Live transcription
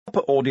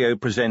Audio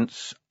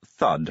presents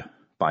Thud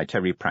by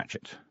Terry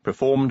Pratchett,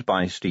 performed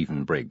by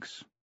Stephen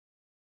Briggs.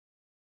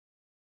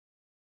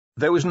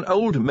 There was an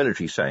old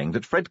military saying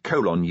that Fred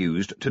Colon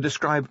used to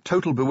describe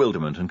total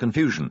bewilderment and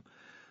confusion.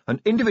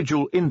 An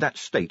individual in that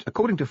state,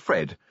 according to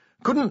Fred,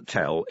 couldn't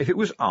tell if it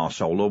was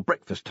arsehole or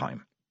breakfast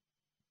time.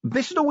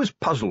 This had always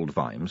puzzled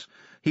Vimes.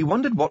 He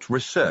wondered what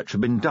research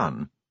had been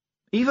done.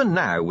 Even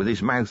now, with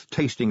his mouth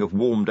tasting of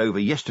warmed over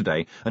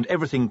yesterday and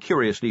everything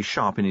curiously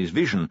sharp in his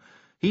vision,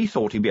 he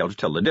thought he'd be able to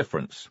tell the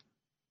difference.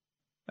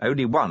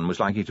 Only one was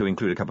likely to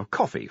include a cup of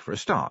coffee for a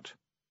start.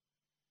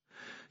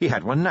 He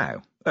had one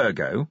now,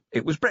 ergo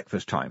it was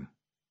breakfast time.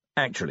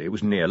 Actually, it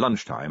was near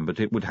lunchtime, but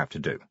it would have to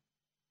do.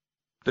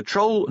 The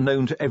troll,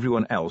 known to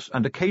everyone else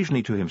and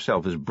occasionally to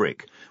himself as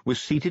Brick,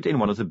 was seated in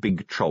one of the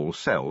big troll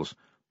cells,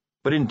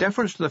 but in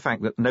deference to the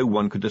fact that no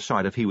one could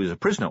decide if he was a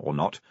prisoner or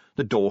not,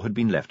 the door had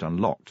been left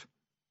unlocked.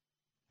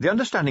 The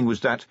understanding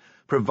was that,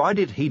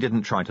 provided he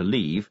didn't try to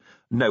leave,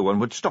 no one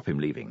would stop him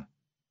leaving.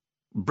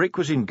 Brick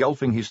was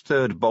engulfing his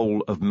third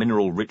bowl of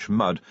mineral-rich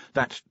mud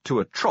that,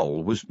 to a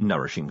troll, was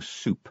nourishing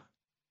soup.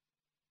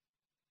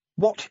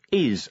 "What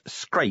is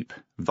scrape?"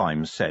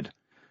 Vimes said,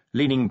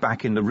 leaning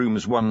back in the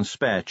room's one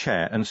spare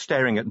chair and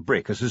staring at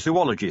Brick as a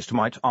zoologist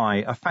might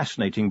eye a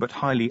fascinating but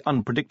highly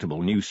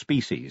unpredictable new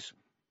species.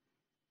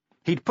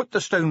 He'd put the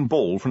stone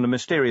ball from the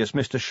mysterious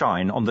Mr.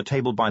 Shine on the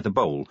table by the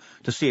bowl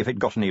to see if it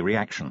got any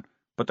reaction,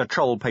 but the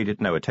troll paid it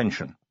no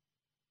attention.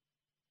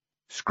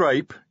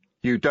 "Scrape?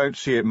 You don't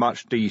see it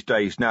much these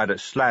days now that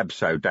slab's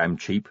so damn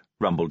cheap,"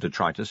 rumbled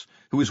Detritus,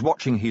 who was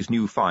watching his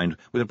new find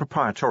with a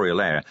proprietorial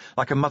air,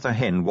 like a mother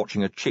hen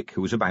watching a chick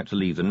who was about to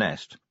leave the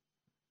nest.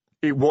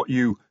 "It what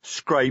you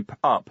scrape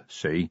up,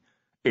 see?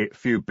 It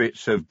few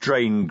bits of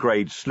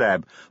drain-grade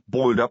slab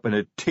boiled up in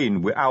a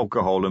tin with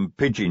alcohol and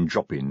pigeon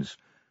droppings.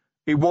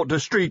 It what the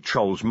street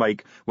trolls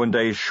make when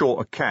they is short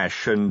of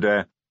cash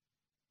and,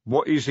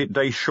 what is it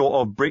they short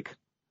of, Brick?"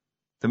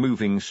 The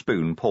moving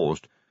spoon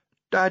paused.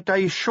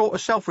 "They is short of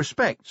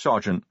self-respect,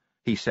 Sergeant,"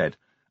 he said,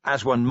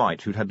 as one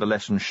might who'd had the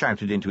lesson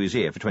shouted into his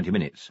ear for 20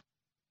 minutes.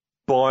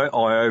 "By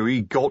Io,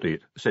 he got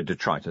it," said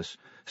Detritus,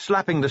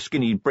 slapping the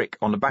skinny Brick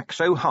on the back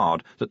so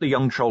hard that the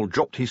young troll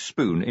dropped his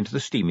spoon into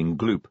the steaming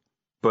gloop.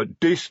 "But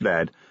this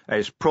lad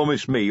has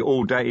promised me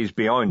all that is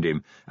behind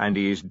him, and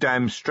he is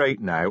damn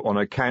straight now on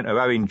account of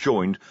having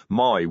joined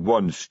my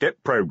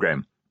one-step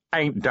programme.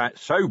 Ain't that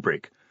so,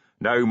 Brick?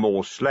 No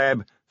more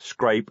slab,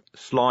 scrape,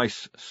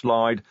 slice,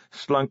 slide,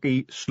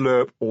 slunky,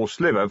 slurp, or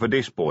sliver for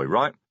this boy,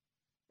 right?"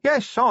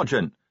 "Yes,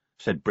 Sergeant,"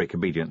 said Brick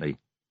obediently.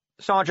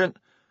 "Sergeant,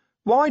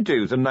 why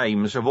do the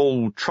names of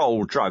all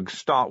troll drugs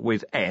start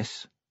with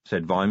S?"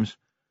 said Vimes.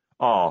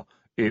 "Ah,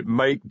 it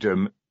make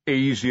them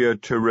easier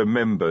to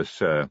remember,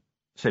 sir,"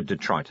 said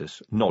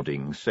Detritus,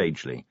 nodding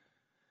sagely.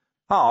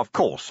 "Of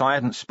course, I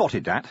hadn't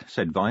spotted that,"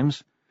 said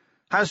Vimes.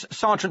 "Has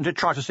Sergeant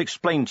Detritus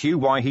explained to you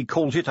why he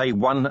calls it a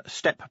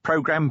one-step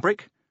programme,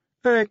 Brick?"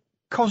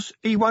 "'Cause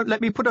he won't let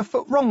me put a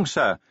foot wrong,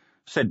 sir,"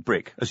 said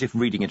Brick, as if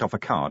reading it off a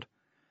card.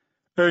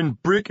 "And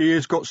Brick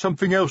here's got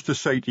something else to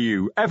say to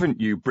you,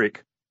 haven't you,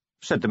 Brick?"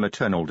 said the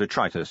maternal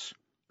Detritus.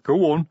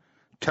 "Go on,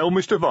 tell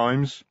Mr.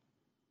 Vimes."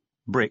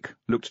 Brick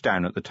looked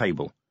down at the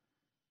table.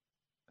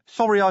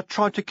 "Sorry I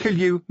tried to kill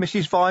you,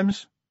 Mrs.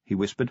 Vimes," he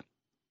whispered.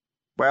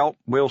 "Well,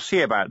 we'll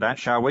see about that,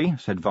 shall we?"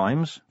 said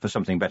Vimes, for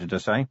something better to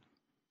say.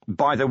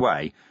 "By the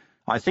way,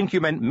 I think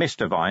you meant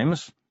Mr.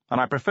 Vimes, and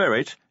I prefer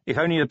it if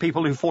only the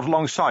people who fought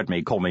alongside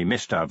me call me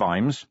Mr.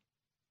 Vimes."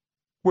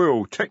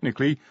 "Well,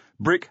 technically,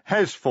 Brick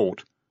has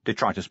fought,"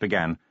 Detritus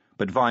began,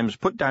 but Vimes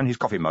put down his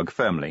coffee mug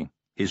firmly.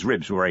 His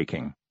ribs were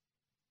aching.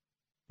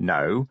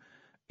 "No,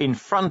 in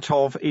front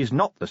of is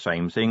not the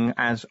same thing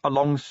as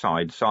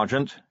alongside,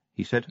 Sergeant,"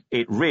 he said.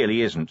 "It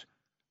really isn't."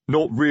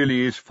 "Not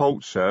really his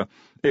fault, sir.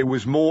 It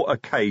was more a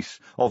case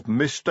of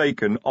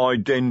mistaken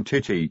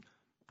identity,"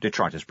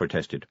 Detritus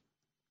protested.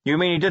 "You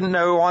mean he didn't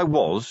know who I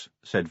was?"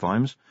 said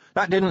Vimes.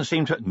 "That didn't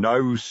seem to—"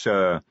 "No,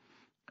 sir.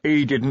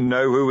 He didn't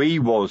know who he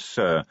was,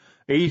 sir.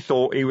 He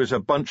thought he was a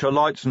bunch of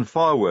lights and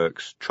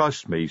fireworks.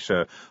 Trust me,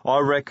 sir. I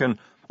reckon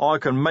I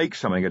can make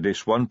something of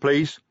this one,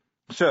 please.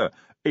 Sir,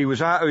 he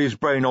was out of his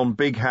brain on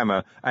Big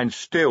Hammer, and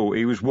still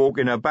he was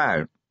walking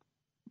about."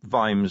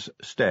 Vimes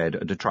stared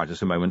at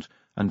Detritus a moment,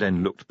 and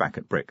then looked back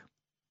at Brick.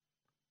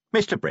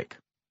 "Mr. Brick,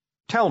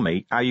 tell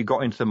me how you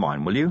got into the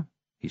mine, will you?"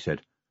 he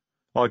said.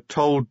 "I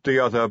told the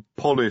other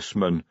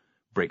policeman,"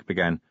 Brick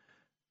began.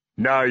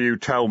 "Now you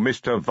tell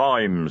Mr.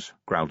 Vimes,"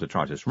 growled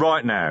Detritus.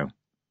 "Right now."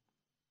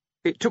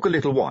 It took a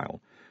little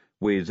while,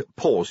 with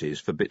pauses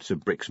for bits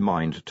of Brick's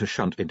mind to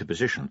shunt into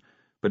position,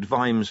 but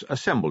Vimes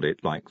assembled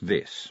it like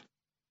this.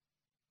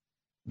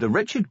 The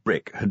wretched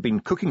Brick had been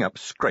cooking up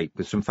scrape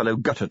with some fellow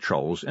gutter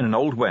trolls in an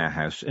old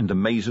warehouse in the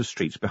maze of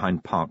streets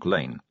behind Park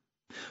Lane,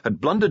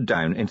 had blundered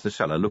down into the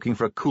cellar looking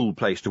for a cool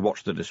place to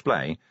watch the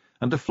display,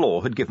 and the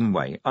floor had given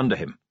way under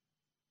him.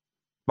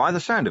 By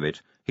the sound of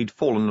it, he'd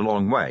fallen a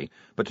long way,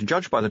 but to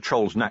judge by the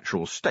troll's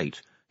natural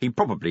state, he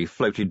probably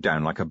floated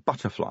down like a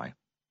butterfly.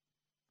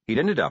 He'd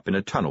ended up in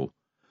a tunnel,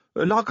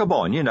 "like a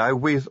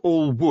mine, with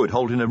all wood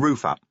holding a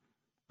roof up,"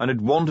 and had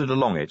wandered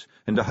along it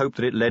in the hope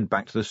that it led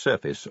back to the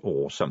surface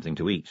or something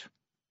to eat.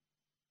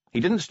 He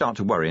didn't start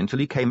to worry until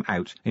he came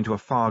out into a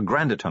far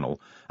grander tunnel,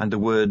 and the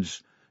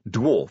words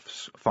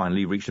dwarfs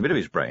finally reached a bit of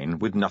his brain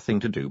with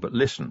nothing to do but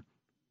listen.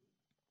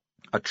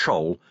 A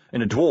troll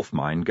in a dwarf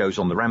mine goes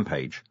on the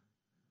rampage.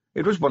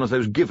 It was one of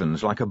those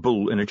givens like a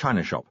bull in a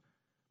china shop,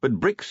 but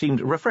Brick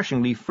seemed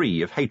refreshingly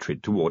free of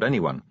hatred toward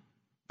anyone.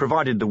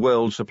 Provided the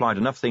world supplied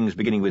enough things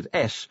beginning with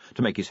S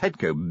to make his head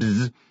go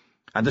bzz,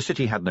 and the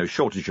city had no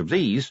shortage of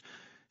these,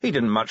 he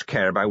didn't much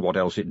care about what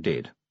else it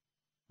did.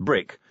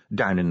 Brick,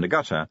 down in the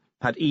gutter,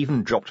 had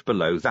even dropped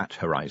below that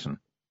horizon.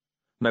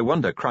 No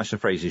wonder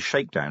Chrysophrase's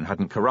shakedown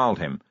hadn't corralled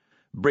him.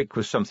 Brick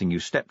was something you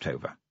stepped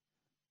over.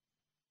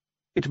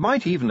 It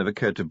might even have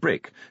occurred to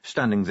Brick,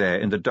 standing there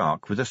in the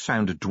dark with the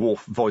sound of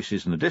dwarf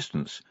voices in the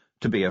distance,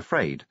 to be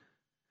afraid.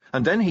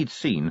 And then he'd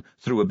seen,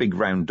 through a big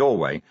round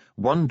doorway,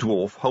 one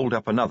dwarf hold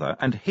up another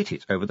and hit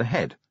it over the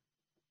head.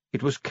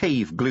 It was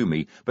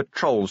cave-gloomy, but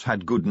trolls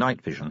had good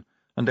night vision,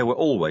 and there were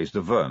always the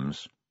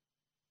Vimes.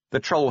 The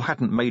troll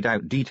hadn't made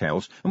out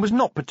details and was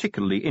not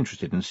particularly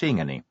interested in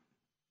seeing any.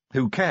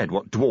 Who cared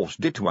what dwarfs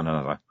did to one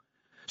another?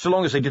 So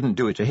long as they didn't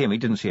do it to him, he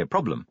didn't see a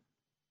problem.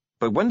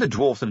 But when the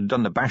dwarf that had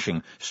done the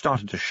bashing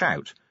started to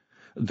shout,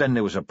 then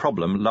there was a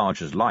problem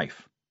large as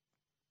life.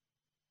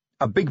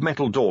 A big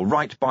metal door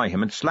right by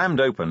him had slammed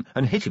open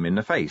and hit him in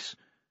the face.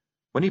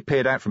 When he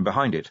peered out from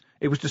behind it,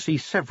 it was to see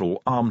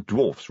several armed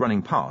dwarfs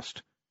running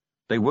past.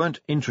 They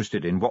weren't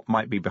interested in what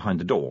might be behind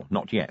the door,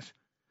 not yet.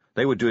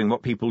 They were doing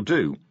what people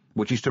do,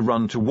 which is to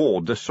run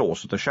toward the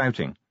source of the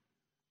shouting.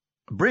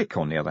 Brick,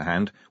 on the other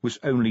hand, was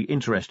only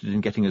interested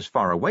in getting as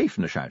far away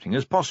from the shouting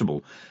as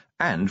possible,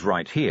 and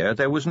right here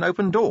there was an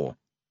open door.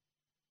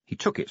 He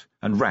took it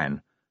and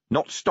ran,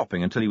 not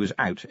stopping until he was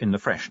out in the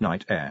fresh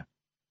night air.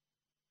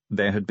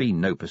 There had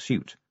been no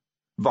pursuit.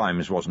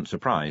 Vimes wasn't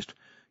surprised.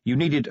 You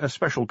needed a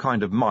special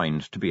kind of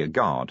mind to be a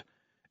guard.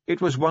 It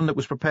was one that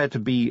was prepared to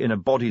be in a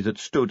body that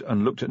stood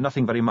and looked at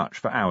nothing very much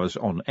for hours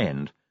on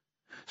end.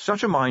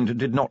 Such a mind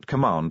did not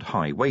command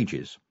high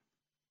wages.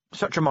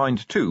 Such a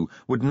mind, too,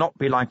 would not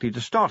be likely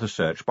to start a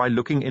search by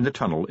looking in the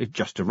tunnel it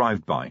just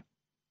arrived by.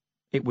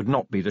 It would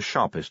not be the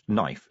sharpest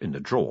knife in the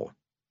drawer.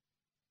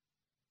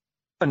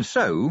 And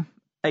so,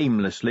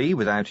 aimlessly,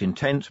 without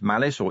intent,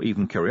 malice, or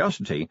even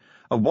curiosity,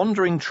 a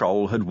wandering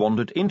troll had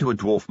wandered into a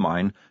dwarf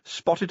mine,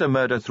 spotted a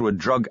murder through a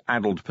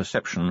drug-addled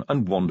perception,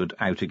 and wandered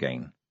out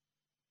again.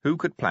 Who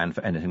could plan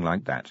for anything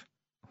like that?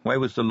 Where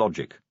was the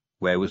logic?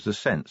 Where was the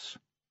sense?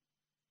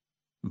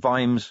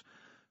 Vimes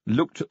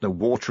looked at the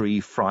watery,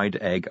 fried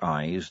egg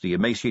eyes, the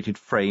emaciated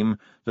frame,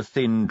 the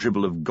thin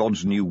dribble of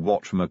God's knew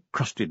what from a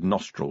crusted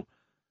nostril.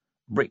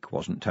 Brick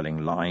wasn't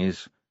telling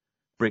lies.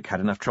 Brick had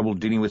enough trouble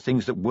dealing with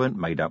things that weren't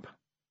made up.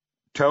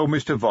 "Tell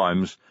Mr.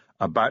 Vimes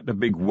about the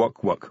big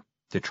wuck-wuck,"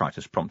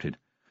 Detritus prompted.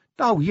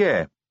 "Oh,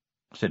 yeah,"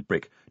 said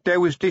Brick. "There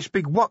was this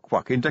big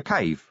wuck-wuck in the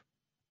cave."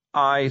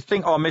 "I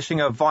think I'm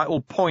missing a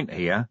vital point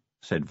here,"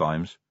 said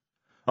Vimes.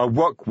 "A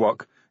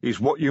wuck-wuck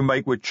is what you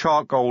make with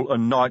charcoal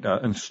and niter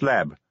and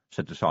slab,"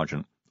 said the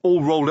sergeant.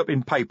 "All rolled up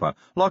in paper,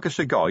 like a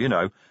cigar, you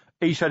know.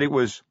 He said it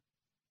was—"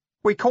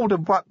 "We called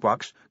them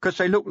wuck-wucks because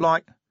they look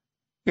like,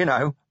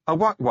 a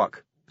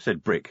wuck-wuck,"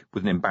 said Brick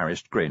with an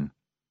embarrassed grin.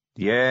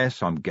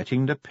 "Yes, I'm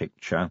getting the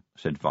picture,"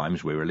 said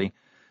Vimes wearily.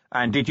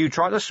 "And did you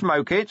try to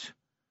smoke it?"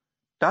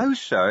 "No,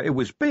 sir, it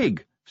was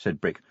big,"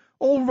 said Brick.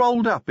 "All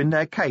rolled up in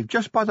their cave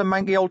just by the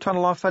manky old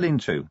tunnel I fell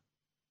into."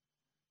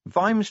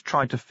 Vimes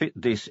tried to fit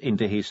this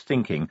into his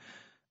thinking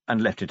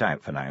and left it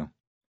out for now.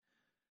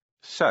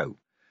 So,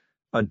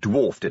 a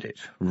dwarf did it,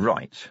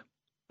 right.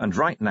 And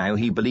right now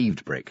he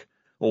believed Brick,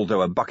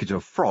 although a bucket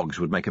of frogs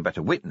would make a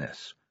better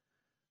witness.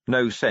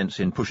 No sense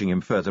in pushing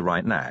him further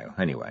right now,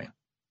 anyway.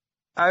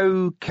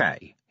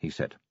 "OK," he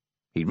said.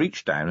 He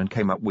reached down and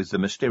came up with the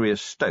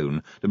mysterious stone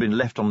that had been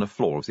left on the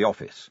floor of the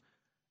office.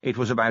 It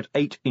was about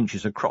 8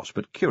 inches across,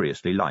 but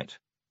curiously light.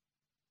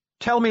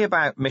 "Tell me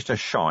about Mr.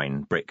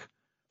 Shine, Brick.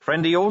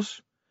 Friend of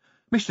yours?"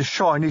 "Mr.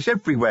 Shine is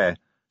everywhere,"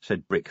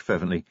 said Brick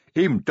fervently.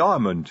 "Him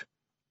Diamond."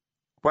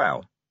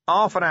 "Well,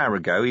 half an hour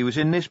ago he was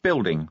in this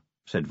building,"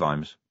 said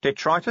Vimes.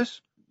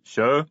 "Detritus?"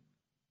 "Sir?"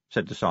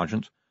 said the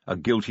sergeant, a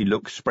guilty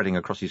look spreading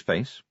across his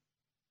face.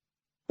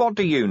 "What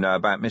do you know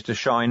about Mr.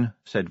 Shine?"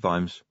 said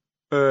Vimes.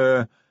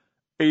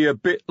 He a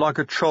bit like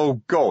a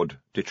troll god,"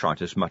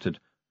 Detritus muttered.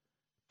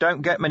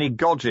 "Don't get many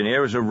gods in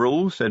here as a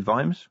rule," said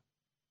Vimes.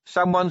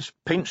 "Someone's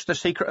pinched the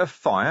secret of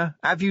fire.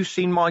 Have you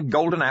seen my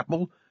golden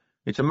apple?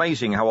 It's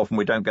amazing how often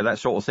we don't get that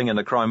sort of thing in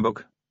the crime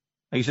book.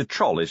 He's a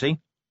troll, is he?"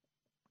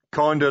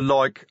 "Kinda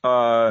like,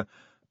 a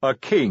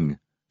king,"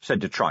 said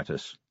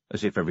Detritus,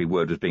 as if every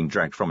word was being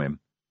dragged from him.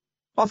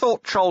 "I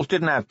thought trolls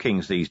didn't have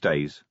kings these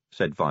days,"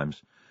 said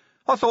Vimes.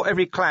 "I thought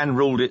every clan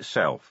ruled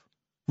itself."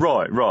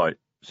 Right,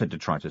 said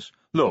Detritus.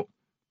 "Look,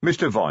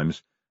 Mr.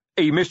 Vimes,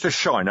 Mr.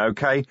 Shine,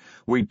 OK?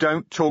 We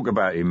don't talk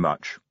about him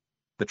much."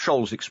 The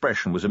troll's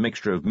expression was a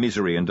mixture of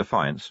misery and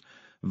defiance.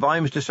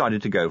 Vimes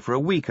decided to go for a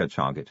weaker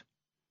target.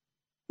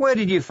 "Where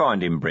did you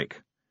find him,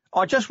 Brick?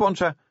 I just want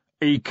to—"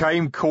 "He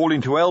came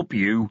calling to help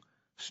you,"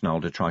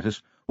 snarled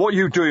Detritus. What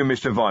you doing,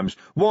 Mr. Vimes?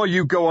 Why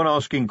you go on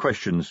asking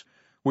questions?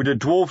 With the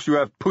dwarfs who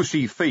have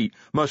pussy feet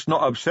must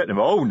not upset them,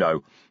 oh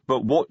no.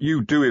 But what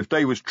you do if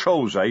they was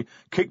trolls, eh?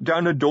 Kick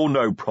down the door,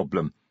 no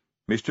problem.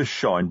 Mr.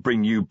 Shine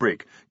bring you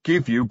brick,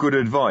 give you good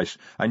advice,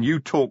 and you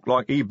talk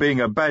like he being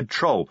a bad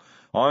troll.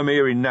 I'm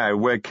hearing now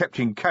where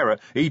Captain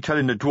Carrot, he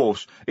telling the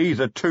dwarfs, he's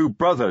the two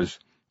brothers.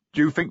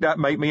 Do you think that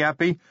make me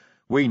happy?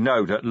 We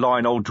know that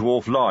lying old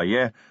dwarf lie,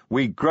 yeah?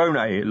 We grown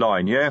at it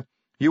lying, yeah?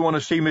 You want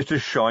to see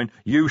Mr. Shine,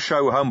 you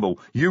show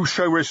humble, you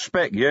show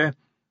respect, yeah?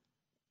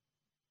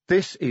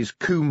 This is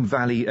Koom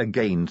Valley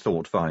again,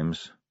 thought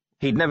Vimes.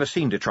 He'd never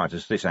seen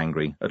detritus this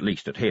angry, at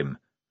least at him.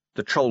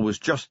 The troll was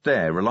just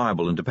there,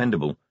 reliable and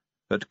dependable.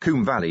 At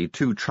Koom Valley,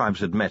 two tribes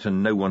had met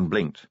and no one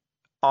blinked.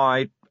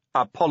 I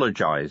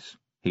apologize,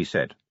 he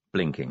said,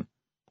 blinking.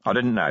 I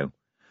didn't know.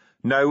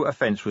 No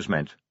offence was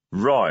meant.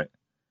 Right,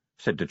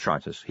 said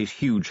detritus, his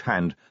huge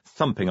hand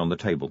thumping on the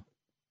table.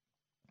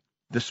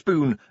 The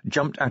spoon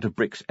jumped out of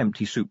Brick's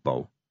empty soup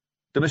bowl.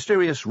 The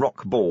mysterious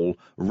rock ball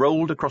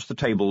rolled across the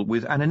table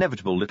with an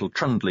inevitable little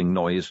trundling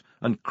noise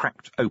and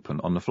cracked open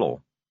on the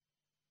floor.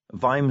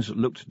 Vimes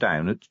looked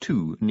down at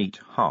two neat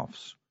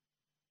halves.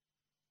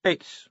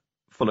 It's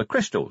full of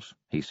crystals,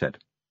 he said.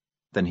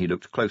 Then he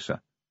looked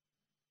closer.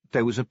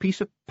 There was a piece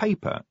of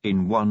paper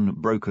in one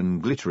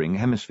broken, glittering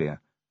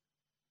hemisphere.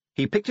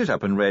 He picked it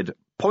up and read,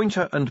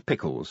 Pointer and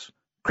Pickles,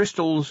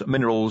 Crystals,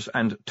 Minerals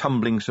and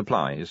Tumbling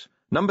Supplies,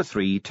 No.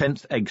 3,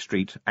 10th Egg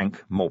Street,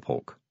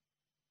 Ankh-Morpork.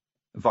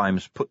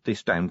 Vimes put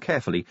this down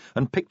carefully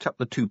and picked up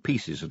the two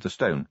pieces of the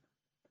stone.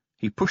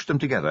 He pushed them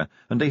together,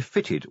 and they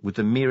fitted with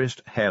the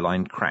merest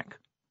hairline crack.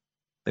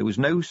 There was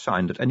no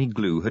sign that any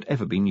glue had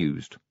ever been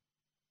used.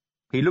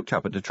 He looked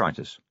up at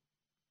detritus.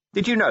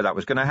 "Did you know that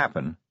was going to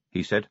happen?"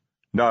 he said.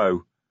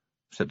 "No,"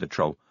 said the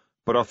troll,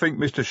 "but I think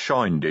Mr.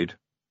 Shine did."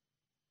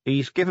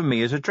 "He's given me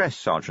his address,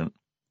 Sergeant."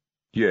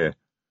 "Yeah,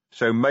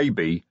 so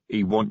maybe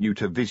he want you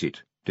to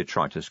visit,"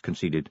 detritus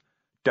conceded.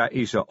 "That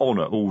is a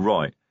honour, all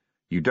right.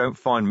 You don't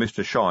find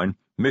Mr.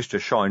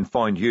 Shine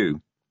find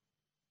you."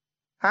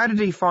 "How did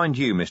he find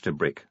you, Mr.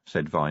 Brick?"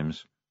 said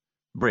Vimes.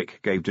 Brick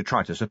gave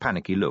detritus a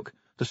panicky look.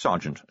 The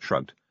sergeant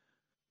shrugged.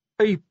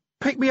 "He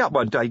picked me up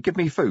one day, give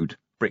me food,"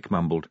 Brick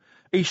mumbled.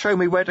 "He showed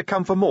me where to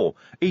come for more.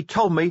 He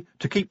told me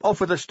to keep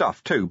off with the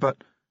stuff, too,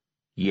 but—"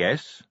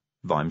 "Yes?"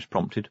 Vimes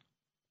prompted.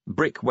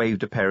 Brick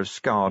waved a pair of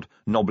scarred,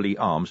 knobbly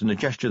arms in a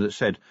gesture that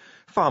said,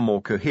 far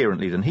more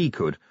coherently than he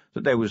could,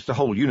 that there was the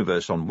whole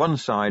universe on one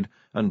side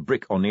and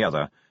Brick on the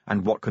other,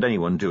 and what could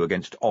anyone do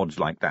against odds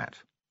like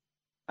that?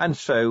 And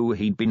so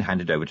he'd been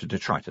handed over to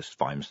detritus,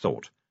 Vimes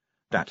thought.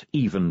 That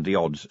evened the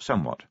odds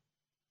somewhat.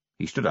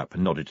 He stood up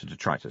and nodded to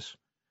detritus.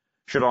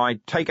 "Should I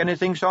take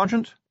anything,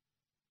 Sergeant?"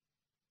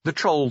 The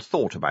troll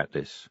thought about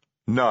this.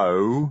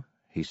 "No,"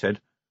 he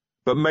said,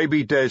 "but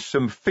maybe there's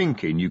some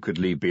thinking you could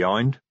leave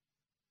behind."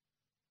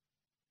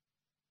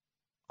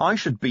 I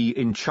should be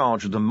in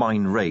charge of the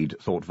mine raid,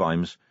 thought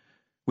Vimes.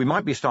 We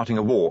might be starting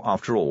a war,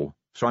 after all,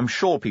 so I'm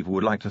sure people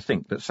would like to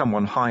think that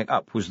someone high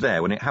up was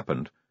there when it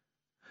happened.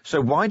 So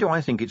why do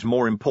I think it's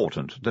more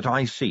important that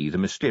I see the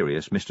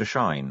mysterious Mr.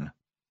 Shine?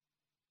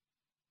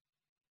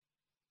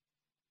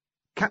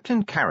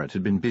 Captain Carrot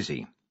had been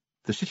busy.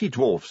 The city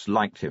dwarfs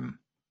liked him.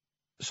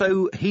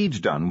 So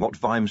he'd done what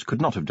Vimes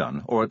could not have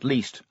done, or at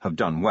least have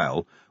done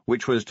well,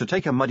 which was to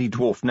take a muddy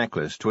dwarf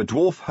necklace to a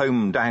dwarf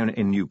home down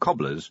in New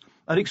Cobblers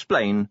and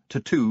explain to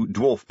two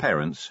dwarf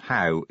parents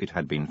how it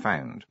had been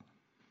found.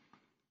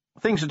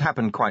 Things had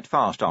happened quite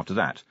fast after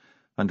that,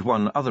 and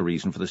one other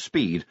reason for the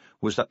speed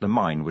was that the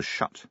mine was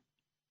shut.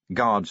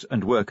 Guards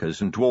and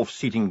workers and dwarfs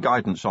seeking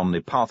guidance on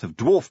the path of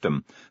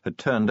dwarfdom had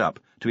turned up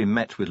to be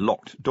met with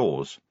locked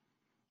doors.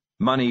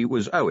 Money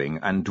was owing,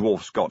 and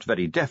dwarfs got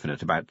very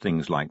definite about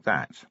things like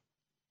that.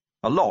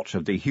 A lot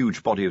of the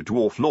huge body of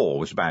dwarf law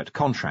was about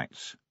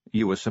contracts.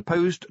 You were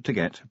supposed to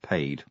get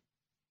paid.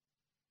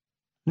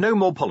 No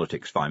more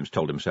politics, Vimes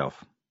told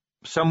himself.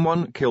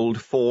 Someone killed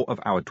 4 of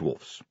our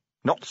dwarfs.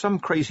 Not some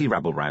crazy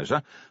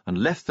rabble-rouser, and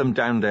left them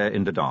down there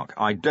in the dark.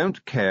 I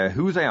don't care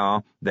who they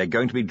are, they're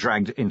going to be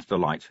dragged into the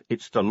light.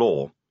 It's the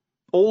law.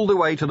 All the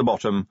way to the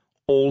bottom,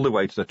 all the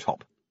way to the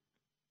top.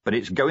 But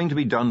it's going to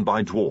be done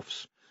by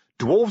dwarfs.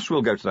 Dwarfs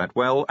will go to that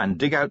well and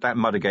dig out that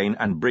mud again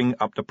and bring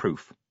up the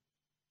proof.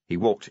 He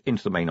walked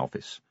into the main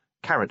office.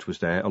 Carrot was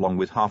there, along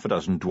with 6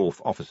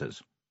 dwarf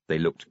officers. They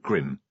looked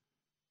grim.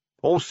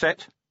 "All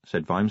set,"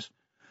 said Vimes.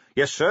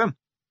 "Yes, sir.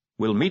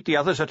 We'll meet the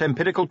others at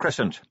Empirical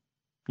Crescent.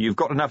 You've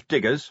got enough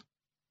diggers?"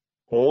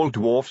 "All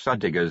dwarfs are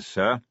diggers,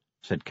 sir,"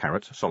 said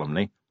Carrot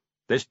solemnly.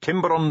 "There's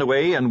timber on the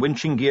way and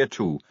winching gear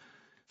too.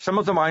 Some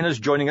of the miners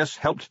joining us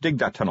helped dig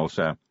that tunnel,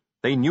 sir.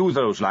 They knew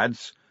those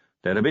lads.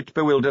 They're a bit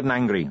bewildered and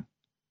angry."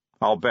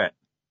 "I'll bet.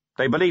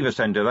 They believe us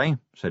then, do they?"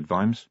 said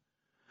Vimes.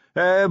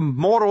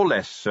 More or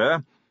less,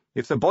 sir.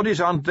 If the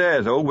bodies aren't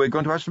there, though, we're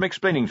going to have some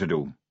explaining to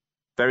do."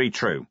 "Very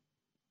true.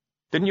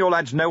 Didn't your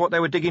lads know what they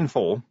were digging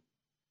for?"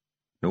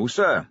 "No,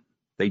 sir.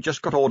 They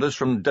just got orders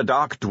from the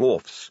Dark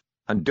Dwarfs,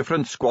 and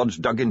different squads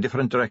dug in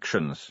different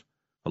directions.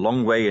 A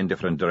long way in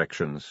different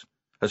directions.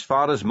 As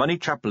far as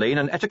Moneytrap Lane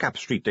and Ettercap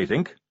Street, they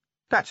think.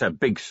 "That's a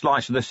big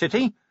slice of the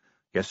city."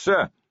 "Yes,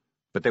 sir,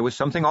 but there was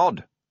something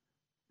odd."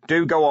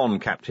 "Do go on,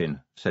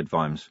 Captain," said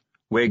Vimes.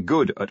 "We're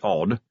good at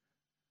odd."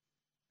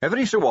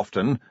 Every so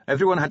often,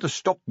 everyone had to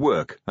stop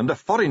work, and the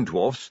foreign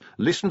dwarfs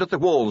listened at the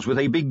walls with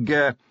a big,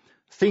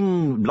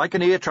 thing like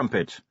an ear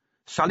trumpet.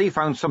 Sally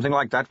found something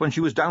like that when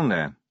she was down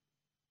there.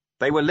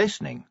 They were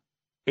listening.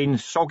 In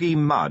soggy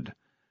mud.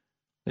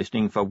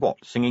 Listening for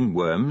what? Singing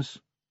worms?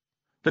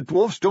 "The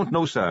dwarfs don't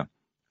know, sir.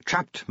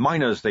 Trapped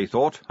miners, they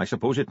thought. I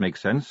suppose it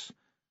makes sense.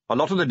 A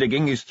lot of the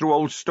digging is through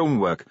old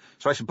stonework,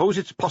 so I suppose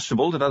it's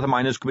possible that other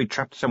miners could be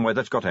trapped somewhere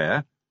that's got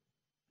air.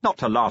 Not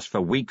to last for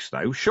weeks,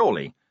 though,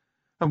 surely.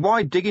 And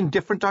why dig in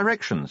different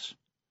directions?"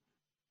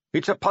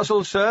 "It's a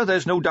puzzle, sir,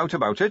 there's no doubt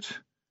about it.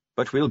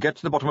 But we'll get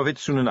to the bottom of it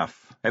soon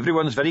enough.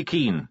 Everyone's very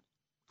keen."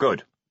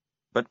 "Good.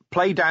 But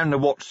play down the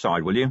watch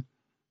side, will you?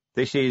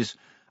 This is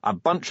a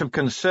bunch of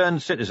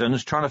concerned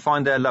citizens trying to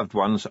find their loved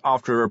ones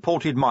after a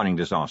reported mining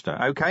disaster,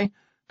 OK?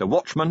 The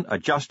watchmen are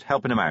just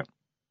helping them out."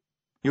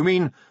 "You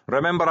mean,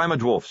 remember I'm a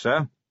dwarf,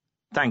 sir?"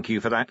 "Thank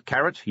you for that,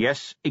 Carrot.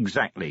 Yes,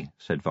 exactly,"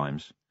 said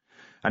Vimes.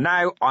 "And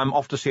now I'm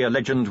off to see a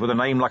legend with a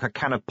name like a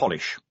can of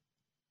polish."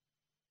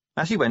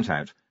 As he went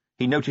out,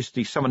 he noticed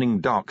the summoning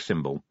dark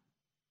symbol.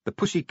 The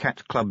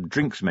Pussycat Club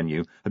drinks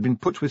menu had been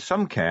put with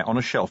some care on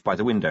a shelf by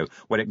the window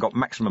where it got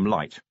maximum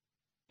light.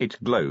 It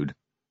glowed.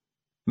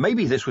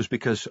 Maybe this was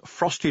because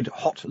Frosted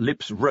Hot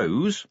Lips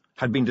Rose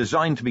had been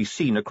designed to be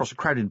seen across a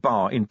crowded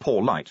bar in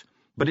poor light,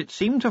 but it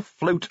seemed to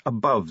float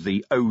above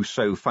the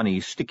oh-so-funny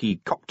sticky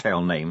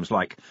cocktail names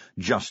like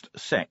Just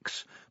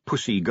Sex,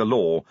 Pussy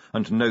Galore,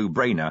 and No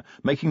Brainer,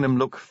 making them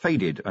look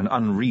faded and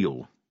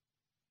unreal.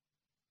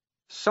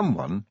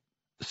 Someone,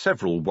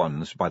 several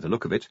ones by the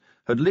look of it,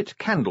 had lit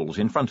candles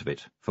in front of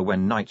it for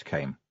when night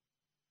came.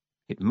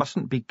 It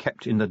mustn't be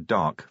kept in the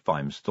dark,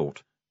 Vimes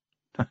thought.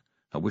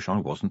 I wish I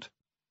wasn't.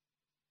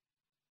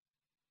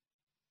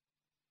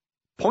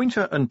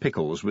 Pointer and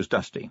Pickles was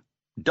dusty.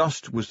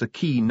 Dust was the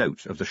key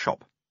note of the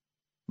shop.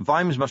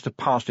 Vimes must have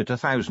passed it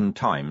 1,000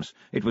 times.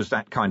 It was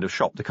that kind of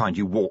shop, the kind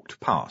you walked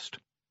past.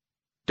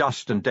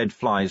 Dust and dead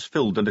flies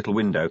filled the little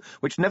window,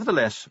 which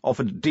nevertheless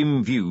offered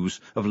dim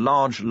views of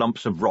large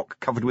lumps of rock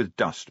covered with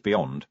dust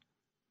beyond.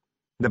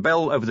 The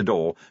bell over the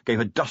door gave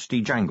a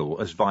dusty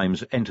jangle as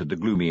Vimes entered the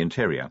gloomy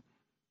interior.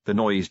 The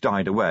noise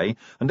died away,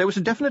 and there was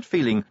a definite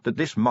feeling that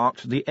this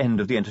marked the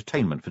end of the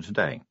entertainment for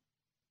today.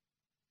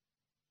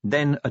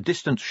 Then a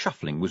distant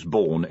shuffling was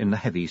born in the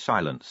heavy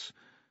silence.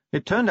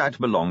 It turned out to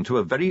belong to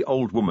a very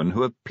old woman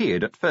who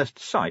appeared at first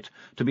sight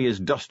to be as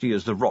dusty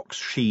as the rocks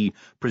she,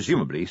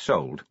 presumably,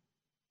 sold.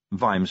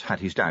 Vimes had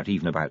his doubt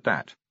even about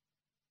that.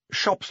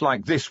 Shops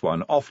like this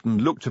one often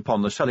looked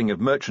upon the selling of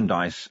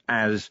merchandise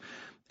as,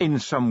 in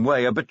some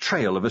way, a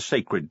betrayal of a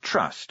sacred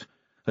trust.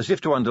 As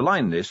if to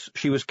underline this,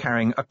 she was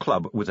carrying a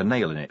club with a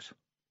nail in it.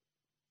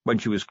 When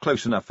she was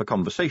close enough for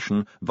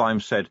conversation,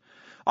 Vimes said,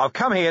 "I've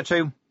come here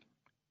to—"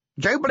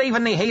 "Do you believe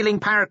in the healing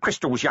power of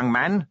crystals, young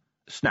man?"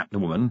 snapped the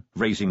woman,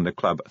 raising the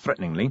club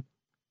threateningly.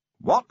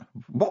 "What?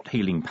 What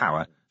healing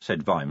power?"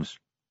 said Vimes.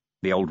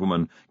 The old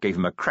woman gave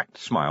him a cracked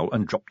smile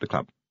and dropped the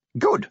club.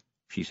 "Good,"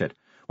 she said.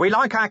 "We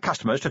like our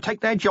customers to take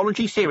their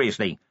geology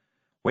seriously.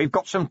 We've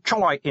got some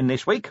cholite in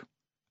this week."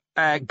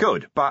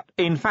 Good, but,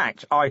 in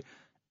fact,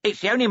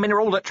 it's the only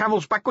mineral that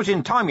travels backwards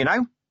in time, you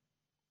know."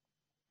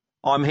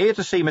 "I'm here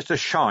to see Mr.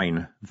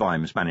 Shine,"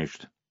 Vimes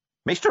managed.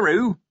 "Mr.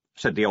 Who?"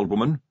 said the old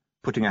woman,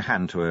 putting a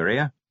hand to her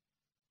ear.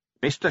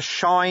 "Mr.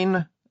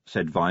 Shine,"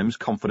 said Vimes,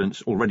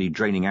 confidence already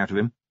draining out of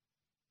him.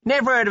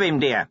 "Never heard of him,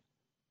 dear."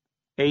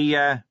 He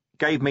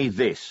gave me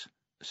this,"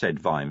 said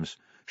Vimes,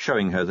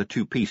 showing her the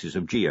 2 pieces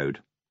of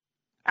geode.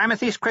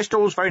 "Amethyst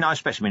crystals, very nice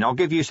specimen. I'll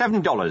give you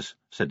 $7,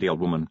 said the old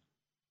woman.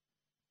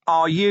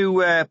 "Are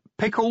you,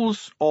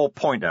 Pickles or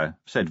Pointer?"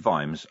 said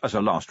Vimes, as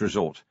a last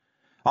resort.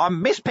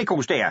 "I'm Miss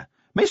Pickles, dear.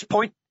 Miss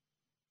Point—"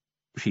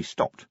 She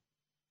stopped.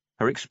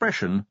 Her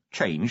expression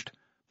changed,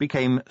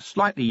 became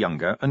slightly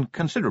younger and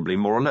considerably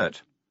more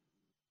alert.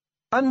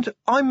 "And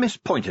I'm Miss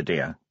Pointer,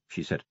 dear,"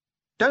 she said.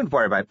 "Don't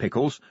worry about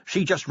Pickles.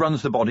 She just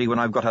runs the body when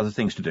I've got other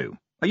things to do.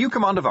 Are you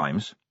Commander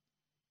Vimes?"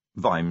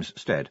 Vimes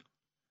stared.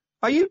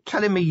 "Are you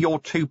telling me you're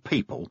 2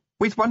 people,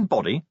 with 1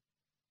 body?"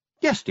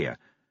 "Yes, dear.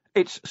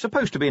 It's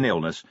supposed to be an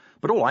illness,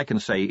 but all I can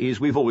say is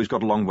we've always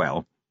got along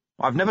well.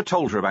 I've never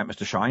told her about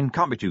Mr. Shine.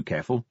 Can't be too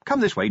careful. Come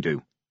this way,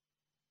 do."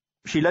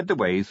 She led the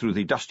way through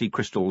the dusty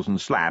crystals and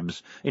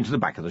slabs into the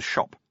back of the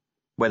shop,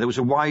 where there was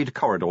a wide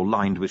corridor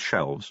lined with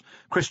shelves.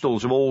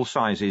 Crystals of all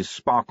sizes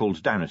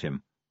sparkled down at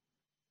him.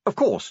 "Of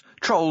course,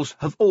 trolls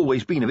have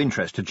always been of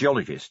interest to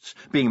geologists,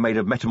 being made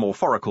of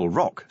metamorphorical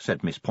rock,"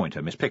 said Miss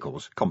Pointer, Miss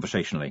Pickles,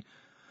 conversationally.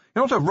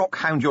 "You're not a rock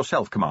hound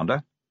yourself,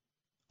 Commander?"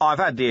 "I've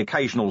had the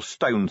occasional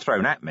stone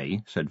thrown at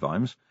me," said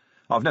Vimes.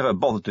 "I've never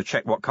bothered to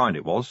check what kind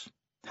it was."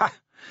 "Ha!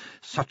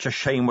 Such a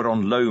shame we're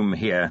on loam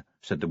here,"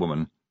 said the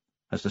woman.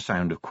 As the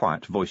sound of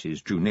quiet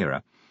voices drew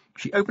nearer,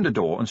 she opened a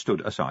door and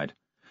stood aside.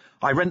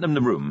 "I rent them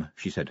the room,"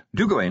 she said.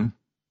 "Do go in."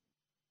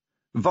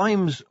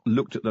 Vimes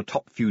looked at the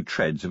top few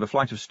treads of a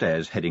flight of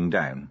stairs heading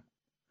down.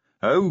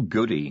 "Oh,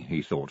 goody,"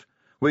 he thought.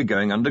 "We're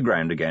going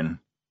underground again."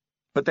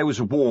 but there was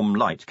a warm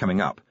light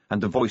coming up,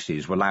 and the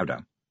voices were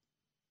louder.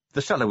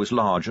 The cellar was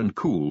large and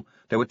cool.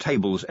 There were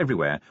tables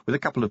everywhere, with a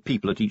couple of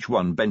people at each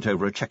one bent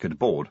over a checkered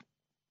board.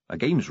 A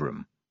games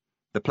room.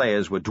 The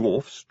players were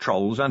dwarfs,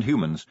 trolls, and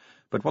humans,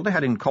 but what they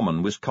had in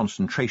common was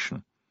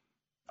concentration.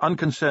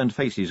 Unconcerned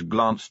faces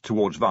glanced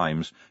towards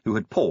Vimes, who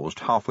had paused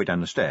halfway down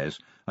the stairs,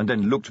 and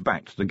then looked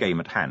back to the game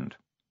at hand.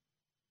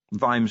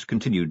 Vimes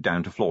continued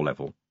down to floor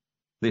level.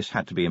 This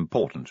had to be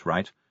important,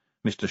 right?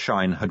 Mr.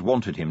 Shine had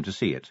wanted him to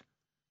see it.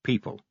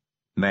 People.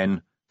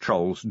 Men,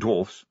 trolls,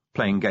 dwarfs,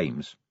 playing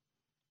games.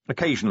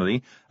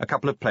 Occasionally, a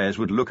couple of players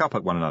would look up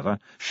at one another,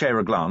 share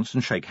a glance,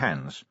 and shake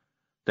hands.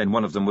 Then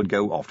one of them would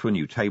go off to a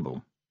new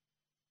table.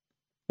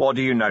 "What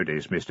do you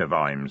notice, Mr.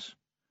 Vimes?"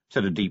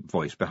 said a deep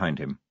voice behind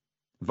him.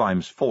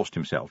 Vimes forced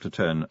himself to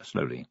turn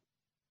slowly.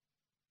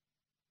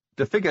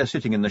 The figure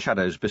sitting in the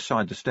shadows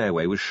beside the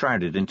stairway was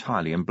shrouded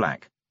entirely in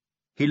black.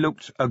 He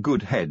looked a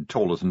good head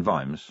taller than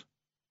Vimes.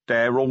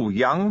 "They're all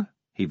young?"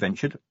 he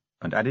ventured,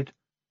 and added,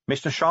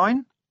 "Mr.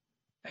 Shine?"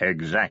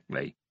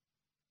 "Exactly.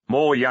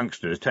 More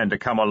youngsters tend to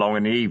come along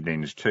in the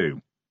evenings,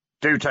 too.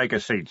 Do take a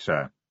seat,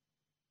 sir."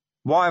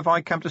 "Why have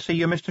I come to see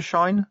you, Mr.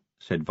 Shine?"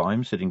 said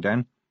Vimes, sitting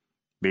down.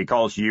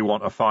 "Because you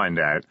want to find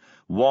out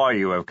why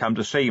you have come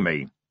to see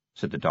me,"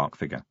 said the dark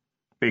figure.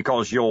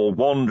 "Because you're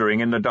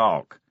wandering in the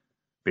dark.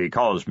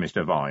 Because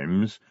Mr.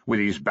 Vimes, with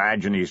his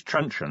badge and his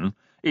truncheon,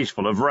 is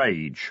full of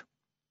rage.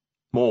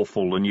 More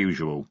full than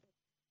usual.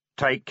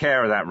 Take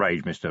care of that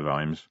rage, Mr.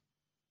 Vimes."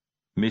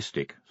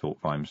 Mystic,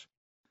 thought Vimes.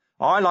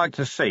 "I like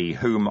to see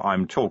whom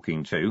I'm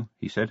talking to,"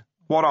 he said.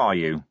 "What are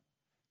you?"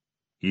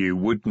 "You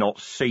would not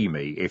see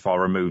me if I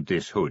removed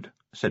this hood,"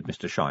 said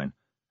Mr. Shine.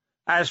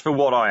 "As for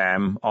what I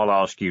am, I'll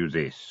ask you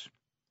this.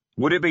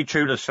 Would it be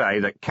true to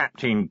say that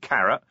Captain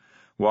Carrot,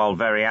 while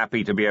very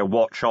happy to be a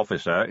watch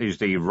officer, is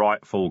the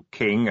rightful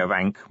king of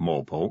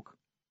Ankh-Morpork?"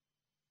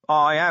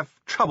 "I have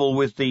trouble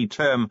with the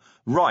term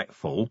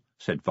rightful,"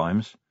 said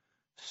Vimes.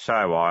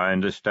 "So I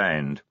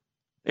understand.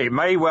 It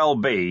may well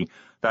be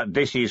that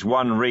this is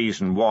one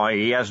reason why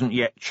he hasn't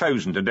yet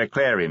chosen to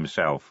declare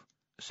himself,"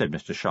 said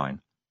Mr.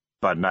 Shine.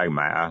 "But no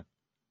matter.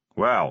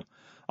 Well,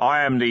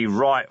 I am the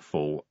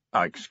rightful,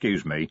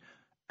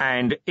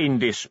 and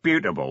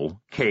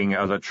indisputable king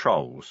of the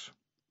trolls."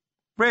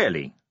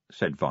 "Really?"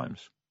 said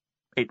Vimes.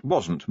 It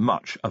wasn't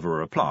much of a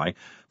reply,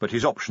 but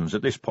his options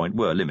at this point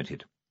were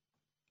limited.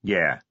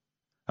 "Yeah,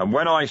 and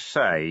when I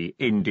say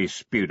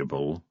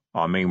indisputable,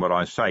 I mean what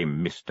I say,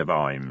 Mr.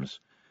 Vimes.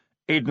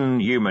 Hidden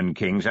human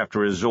kings have to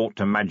resort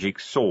to magic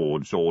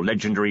swords or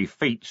legendary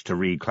feats to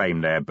reclaim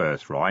their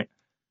birthright.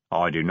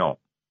 I do not.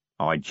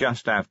 I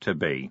just have to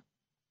be.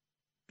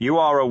 You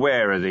are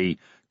aware of the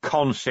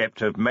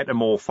concept of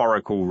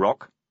metamorphorical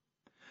rock?"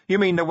 "You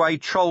mean the way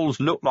trolls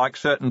look like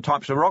certain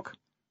types of rock?"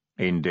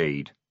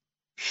 "Indeed.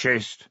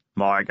 Schist,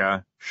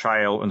 mica,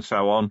 shale, and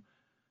so on.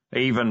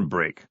 Even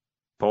brick.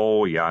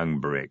 Poor young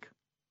brick.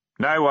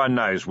 No one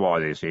knows why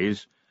this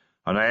is,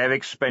 and I have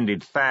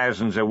expended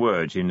thousands of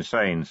words in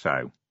saying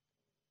so.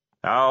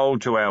 Oh,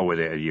 to hell with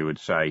it, as you would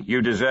say.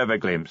 You deserve a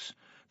glimpse.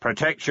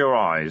 Protect your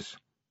eyes.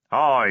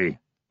 Aye,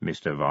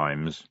 Mr.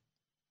 Vimes."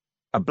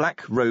 A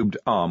black-robed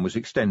arm was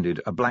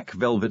extended, a black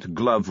velvet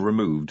glove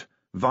removed.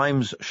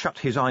 Vimes shut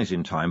his eyes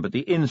in time, but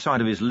the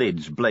inside of his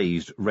lids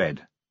blazed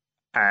red.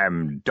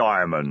 "Am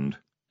Diamond,"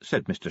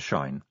 said Mr.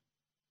 Shine.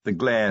 The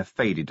glare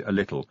faded a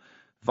little.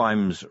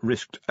 Vimes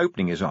risked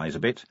opening his eyes a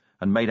bit,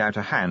 and made out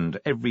a hand,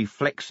 every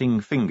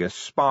flexing finger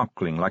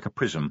sparkling like a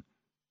prism.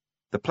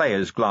 The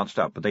players glanced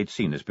up, but they'd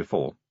seen this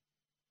before.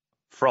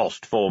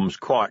 "Frost forms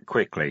quite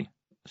quickly,"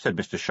 said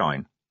Mr.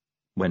 Shine.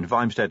 When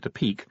Vimes dared to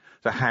peek,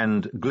 the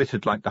hand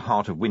glittered like the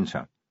heart of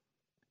winter.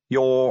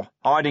 "You're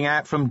hiding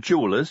out from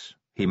jewellers?"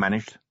 he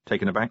managed,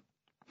 taken aback.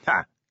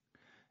 "Ha!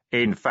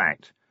 In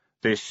fact,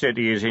 this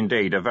city is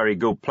indeed a very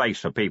good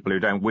place for people who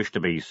don't wish to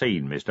be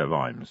seen, Mr.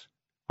 Vimes.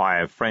 I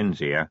have friends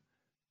here,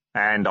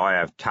 and I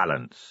have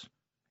talents.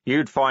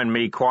 You'd find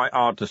me quite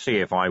hard to see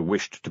if I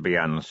wished to be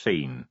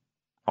unseen.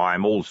 I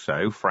am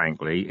also,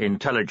 frankly,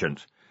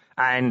 intelligent,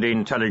 and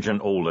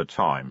intelligent all the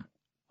time.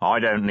 I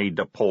don't need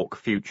the Pork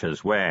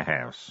Futures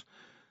warehouse.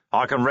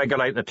 I can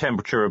regulate the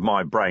temperature of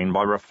my brain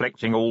by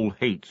reflecting all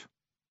heat.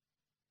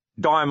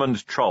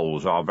 Diamond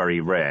trolls are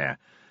very rare,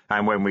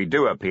 and when we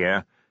do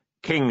appear,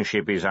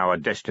 kingship is our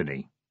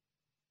destiny."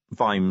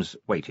 Vimes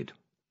waited.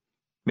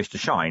 Mr.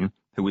 Shine,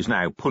 who was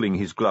now pulling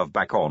his glove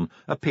back on,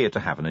 appeared to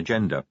have an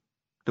agenda.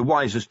 The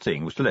wisest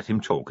thing was to let him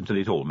talk until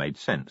it all made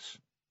sense.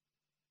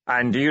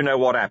 "And do you know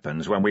what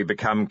happens when we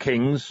become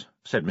kings?"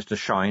 said Mr.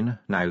 Shine,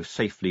 now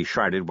safely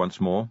shrouded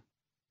once more.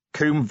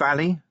 "Koom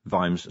Valley?"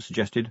 Vimes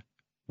suggested.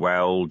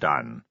 "Well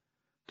done.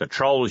 The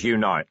trolls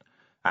unite,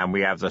 and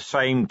we have the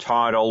same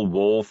tired old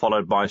war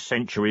followed by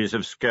centuries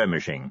of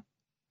skirmishing.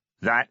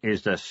 That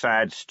is the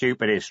sad,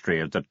 stupid history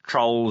of the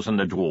trolls and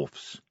the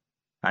dwarfs.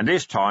 And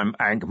this time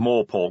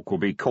Ankh-Morpork will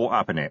be caught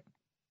up in it.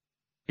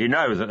 You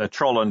know that the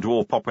troll and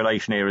dwarf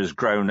population here has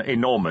grown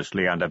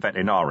enormously under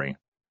veterinary."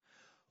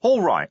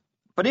 "All right,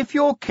 but if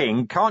you're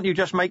king, can't you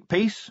just make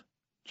peace?"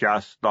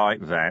 "Just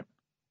like that.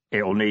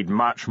 It'll need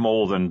much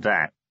more than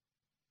that.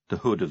 The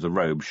hood of the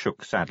robe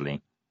shook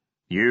sadly.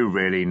 "You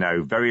really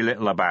know very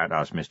little about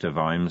us, Mr.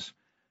 Vimes.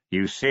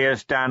 You see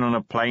us down on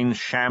the plains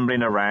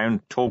shambling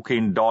around,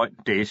 talking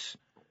like this.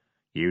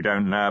 You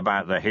don't know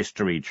about the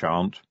history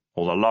chant,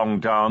 or the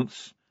long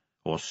dance,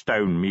 or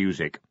stone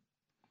music.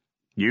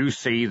 You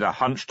see the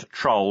hunched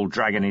troll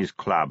dragging his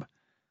club.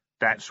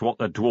 That's what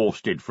the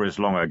dwarfs did for us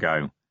long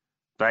ago.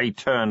 They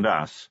turned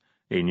us,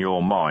 in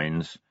your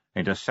minds,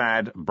 into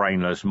sad,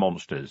 brainless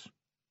monsters."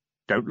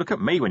 "Don't look at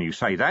me when you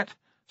say that,"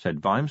 said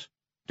Vimes.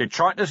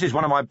 "Detritus is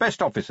one of my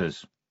best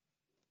officers."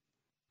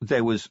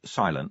 There was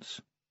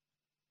silence.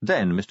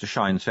 Then Mr.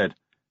 Shine said,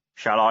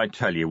 "Shall I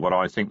tell you what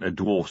I think the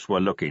dwarfs were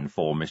looking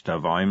for,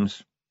 Mr.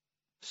 Vimes?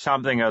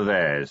 Something of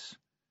theirs.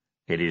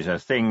 It is a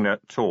thing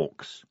that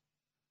talks.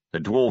 The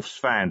dwarfs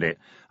found it,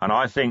 and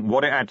I think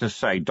what it had to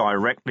say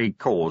directly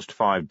caused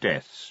 5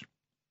 deaths.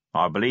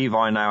 I believe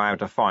I know how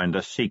to find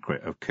the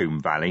secret of Koom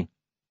Valley.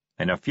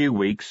 In a few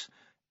weeks,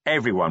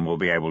 everyone will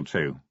be able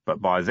to,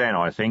 but by then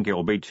I think it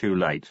will be too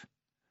late.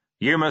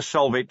 You must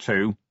solve it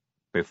too,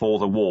 before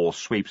the war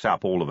sweeps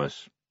up all of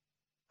us."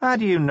 "How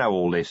do you know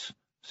all this?"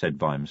 said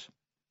Vimes.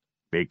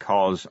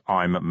 "Because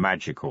I'm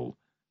magical,"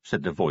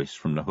 said the voice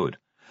from the hood.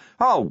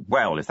 "Oh,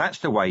 well, if that's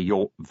the way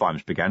you're—"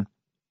 Vimes began.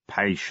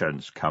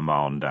 "Patience,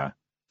 Commander,"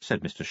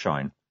 said Mr.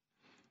 Shine.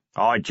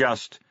 "I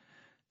just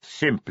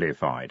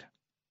simplified.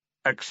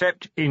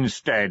 Accept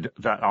instead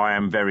that I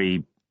am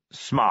very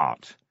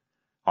smart.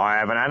 I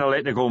have an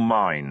analytical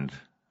mind.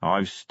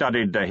 I've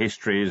studied the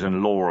histories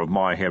and lore of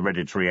my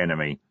hereditary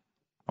enemy.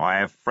 I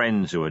have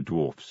friends who are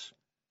dwarfs,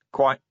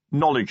 quite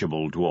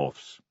knowledgeable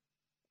dwarfs,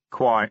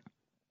 quite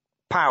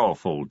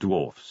powerful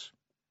dwarfs,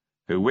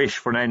 who wish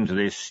for an end to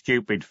this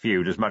stupid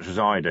feud as much as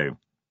I do.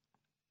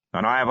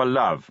 And I have a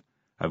love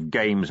of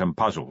games and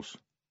puzzles.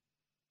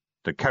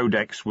 The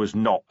Codex was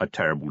not a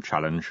terrible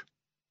challenge.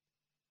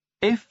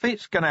 If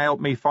it's going to help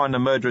me find the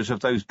murderers of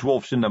those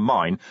dwarfs in the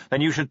mine,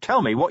 then you should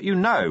tell me what you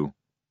know."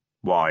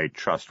 "Why,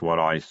 trust what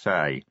I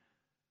say.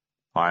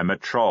 I am a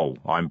troll.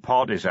 I'm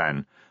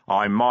partisan.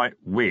 I might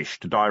wish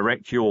to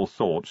direct your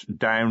thoughts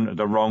down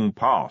the wrong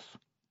path."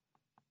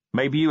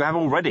 "Maybe you have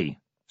already,"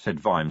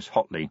 said Vimes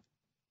hotly.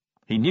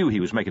 He knew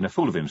he was making a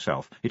fool of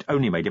himself. It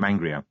only made him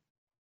angrier.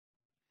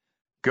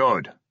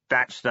 "Good.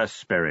 That's the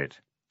spirit,"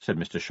 said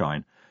Mr.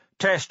 Shine.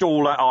 "Test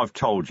all that I've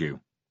told you.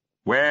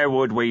 Where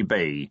would we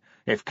be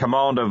if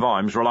Commander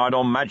Vimes relied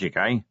on magic,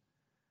 eh?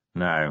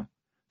 No.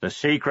 The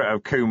secret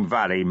of Koom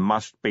Valley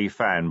must be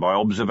found by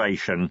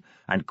observation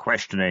and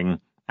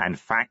questioning and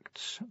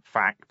facts,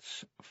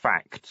 facts,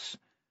 facts.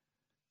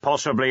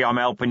 Possibly I'm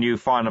helping you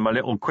find them a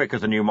little quicker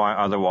than you might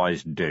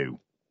otherwise do.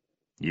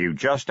 You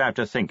just have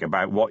to think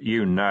about what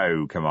you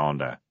know,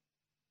 Commander.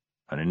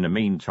 And in the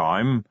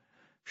meantime,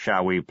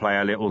 shall we play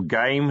a little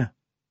game?"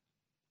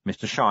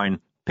 Mr. Shine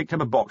picked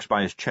up a box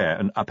by his chair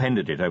and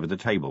upended it over the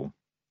table.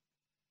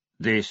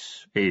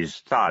 "This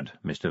is Thud,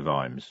 Mr.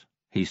 Vimes,"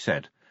 he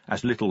said,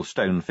 as little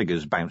stone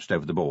figures bounced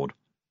over the board.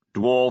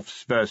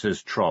 "Dwarfs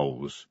versus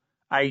trolls.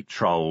 8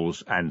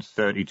 trolls and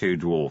 32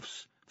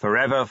 dwarfs,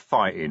 forever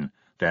fighting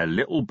their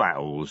little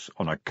battles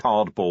on a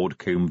cardboard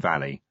Koom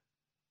Valley."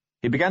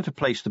 He began to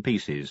place the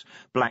pieces,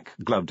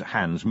 black-gloved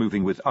hands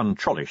moving with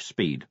untrollish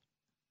speed.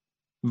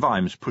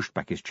 Vimes pushed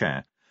back his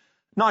chair.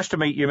 "Nice to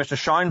meet you, Mr.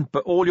 Shine,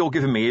 but all you're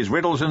giving me is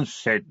riddles and—"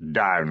 "Sit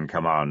down,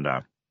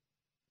 Commander."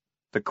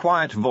 The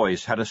quiet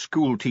voice had a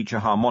school-teacher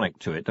harmonic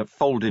to it that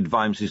folded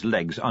Vimes's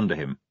legs under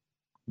him.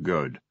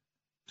 "Good,"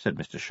 said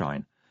Mr.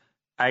 Shine.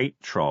 8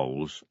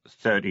 trolls,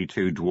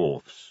 32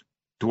 dwarfs.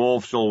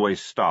 Dwarfs always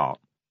start.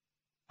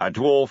 A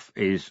dwarf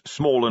is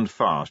small and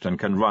fast and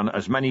can run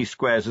as many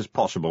squares as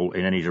possible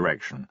in any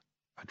direction.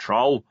 A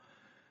troll,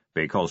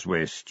 because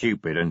we're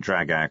stupid and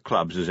drag our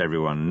clubs as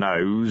everyone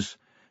knows,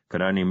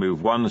 can only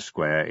move 1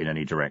 square in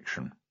any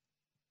direction.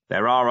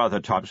 There are other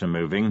types of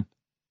moving,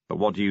 but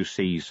what do you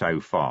see so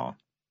far?"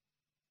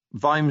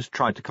 Vimes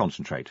tried to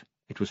concentrate.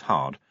 It was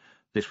hard.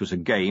 This was a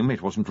game,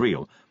 it wasn't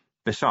real.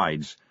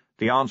 Besides,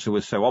 the answer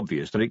was so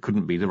obvious that it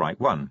couldn't be the right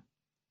one.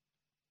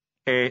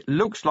 "It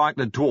looks like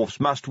the dwarfs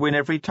must win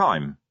every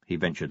time," he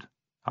ventured.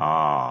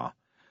 "Ah,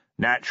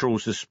 natural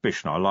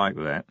suspicion, I like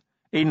that.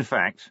 In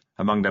fact,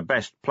 among the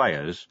best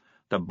players,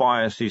 the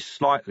bias is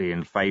slightly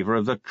in favour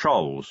of the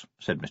trolls,"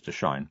 said Mr.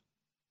 Shine.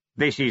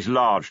 "This is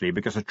largely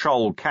because a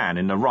troll can,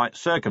 in the right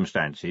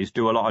circumstances,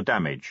 do a lot of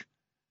damage.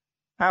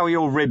 How are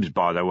your ribs,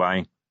 by the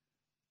way?"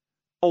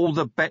 "All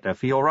the better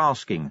for your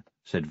asking,"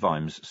 said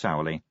Vimes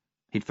sourly.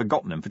 He'd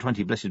forgotten them for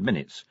 20 blessed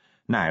minutes.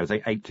 Now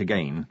they ached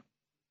again.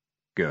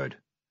 "Good.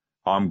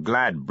 I'm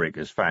glad Brick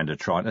has found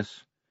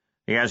detritus.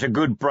 He has a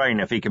good brain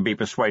if he can be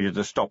persuaded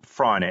to stop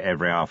frying it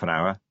every half an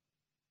hour.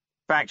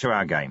 Back to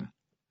our game.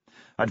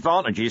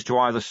 Advantages to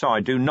either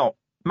side do not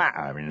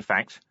matter, in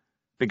fact,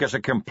 because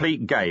a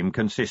complete game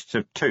consists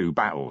of 2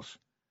 battles.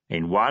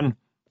 In one,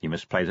 you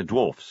must play the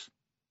dwarfs.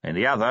 In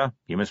the other,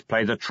 you must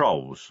play the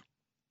trolls.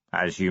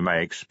 As you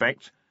may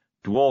expect,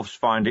 dwarfs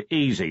find it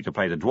easy to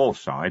play the dwarf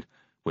side,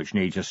 which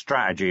needs a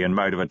strategy and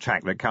mode of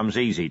attack that comes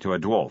easy to a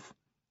dwarf.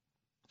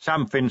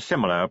 Something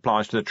similar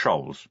applies to the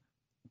trolls,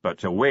 but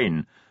to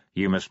win,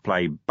 You must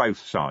play both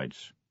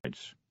sides.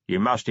 You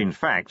must, in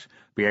fact,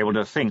 be able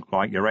to think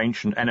like your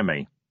ancient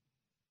enemy.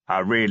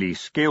 A really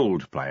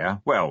skilled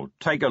player? Well,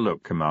 take a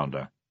look,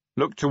 Commander.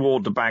 Look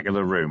toward the back of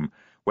the room,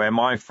 where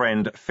my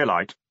friend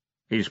Philite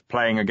is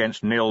playing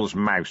against Nils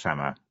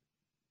Mousehammer.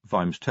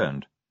 Vimes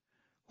turned.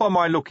 What am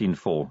I looking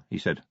for? He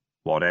said.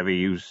 Whatever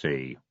you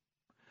see.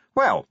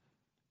 Well,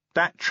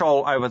 that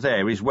troll over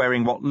there is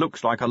wearing what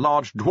looks like a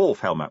large dwarf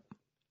helmet.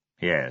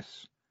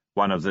 Yes,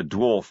 one of the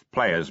dwarf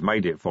players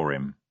made it for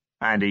him,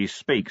 and he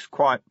speaks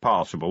quite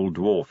passable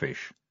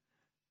dwarfish.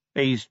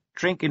 He's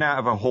drinking out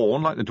of a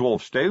horn like the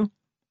dwarfs do.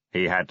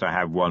 He had to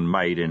have one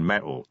made in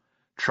metal.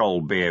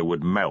 Troll beer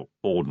would melt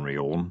ordinary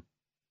horn.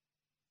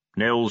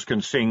 Nils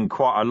can sing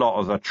quite a lot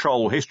of the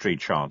troll history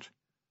chant.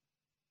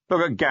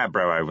 Look at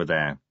Gabbro over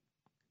there.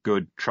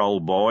 Good troll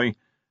boy,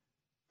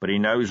 but he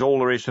knows all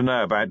there is to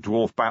know about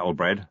dwarf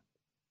battlebread.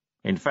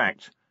 In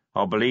fact,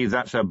 I believe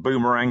that's a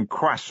boomerang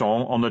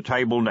croissant on the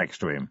table next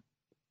to him.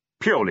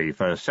 Purely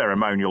for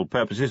ceremonial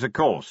purposes, of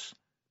course.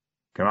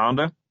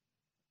 Commander?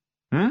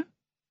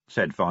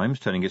 Said Vimes,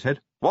 turning his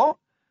head. What?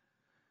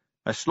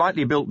 A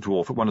slightly built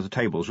dwarf at one of the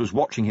tables was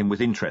watching him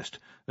with interest,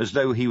 as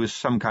though he was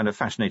some kind of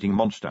fascinating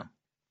monster.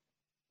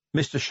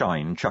 Mr.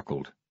 Shine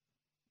chuckled.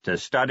 To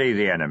study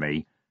the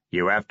enemy,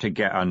 you have to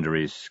get under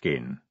his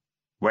skin.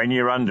 When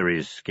you're under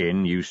his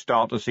skin, you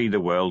start to see the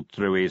world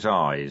through his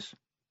eyes.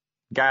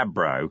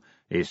 Gabbro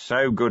is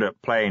so good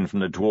at playing from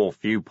the dwarf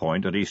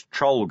viewpoint that his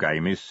troll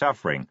game is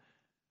suffering,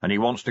 and he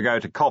wants to go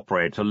to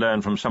Copperhead to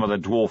learn from some of the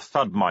dwarf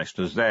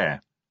Thudmeisters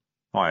there.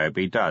 I hope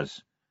he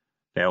does.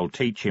 They'll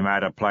teach him how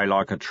to play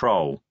like a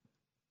troll.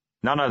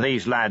 None of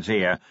these lads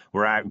here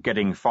were out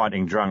getting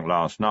fighting drunk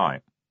last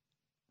night.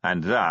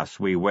 And thus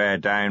we wear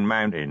down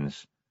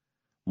mountains.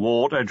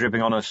 Water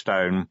dripping on a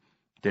stone,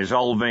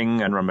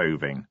 dissolving and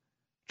removing,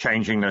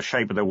 changing the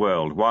shape of the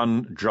world,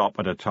 one drop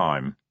at a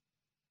time.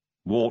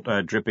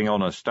 Water dripping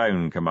on a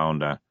stone,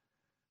 Commander.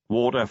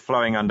 Water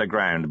flowing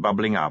underground,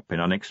 bubbling up in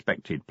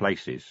unexpected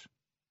places.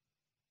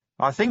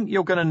 I think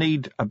you're going to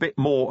need a bit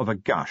more of a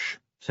gush,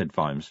 said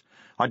Vimes.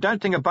 I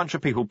don't think a bunch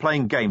of people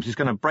playing games is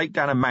going to break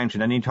down a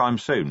mountain any time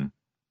soon.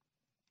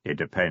 It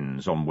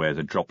depends on where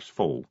the drops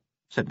fall,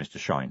 said Mr.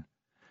 Shine.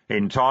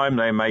 In time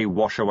they may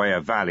wash away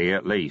a valley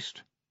at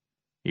least.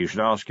 You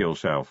should ask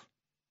yourself,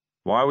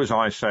 why was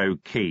I so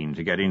keen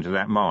to get into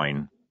that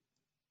mine?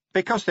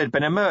 Because there'd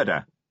been a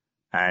murder.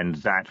 And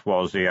that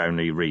was the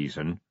only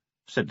reason,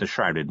 said the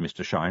shrouded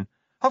Mr. Shine.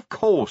 Of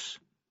course.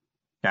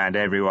 And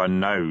everyone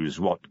knows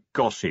what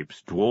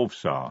gossips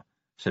dwarfs are,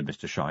 said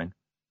Mr. Shine.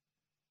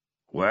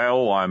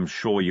 Well, I'm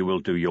sure you will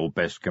do your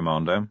best,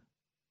 Commander.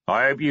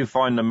 I hope you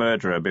find the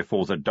murderer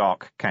before the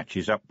dark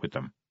catches up with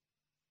them.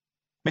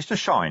 Mr.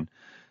 Shine,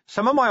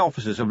 some of my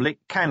officers have lit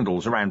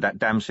candles around that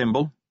damn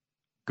symbol.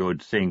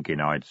 Good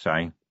thinking, I'd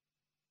say.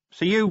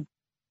 So you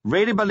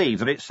really believe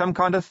that it's some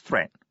kind of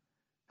threat?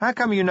 How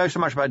come you know so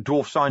much about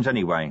dwarf signs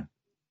anyway?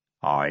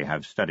 I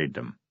have studied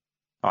them.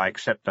 I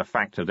accept the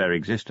fact of their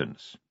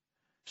existence.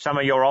 Some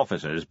of your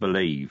officers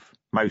believe.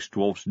 Most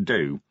dwarfs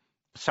do.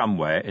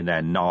 Somewhere in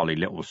their gnarly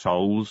little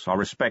souls, I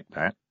respect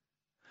that.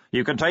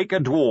 You can take a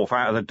dwarf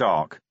out of the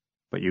dark,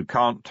 but you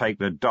can't take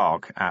the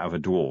dark out of a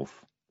dwarf.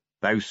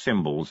 Those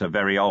symbols are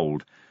very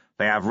old.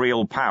 They have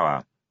real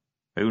power.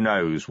 Who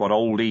knows what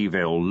old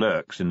evil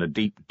lurks in the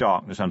deep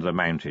darkness under the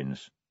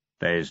mountains?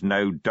 There's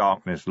no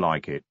darkness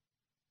like it.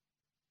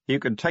 You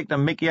can take the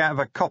mickey out of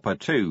a copper,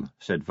 too,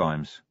 said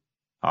Vimes.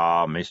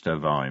 Ah, Mr.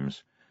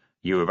 Vimes,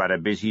 you have had a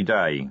busy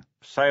day.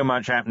 So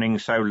much happening,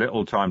 so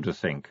little time to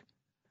think.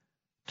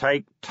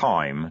 Take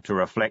time to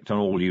reflect on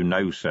all you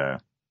know, sir.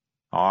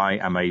 I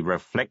am a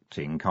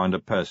reflecting kind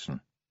of person.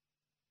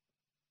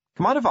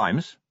 Commander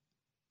Vimes?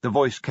 The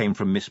voice came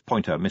from Miss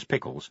Pointer, Miss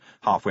Pickles,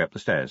 halfway up the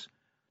stairs.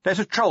 There's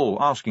a troll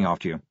asking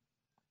after you.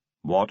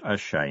 What a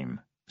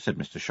shame, said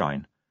Mr.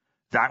 Shine.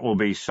 That will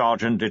be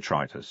Sergeant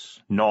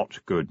Detritus.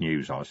 Not good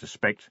news, I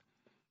suspect.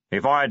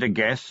 If I had to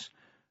guess,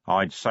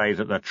 I'd say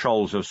that the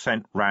trolls have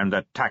sent round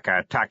the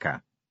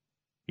Taka.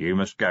 You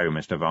must go,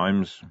 Mr.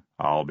 Vimes.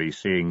 I'll be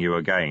seeing you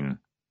again.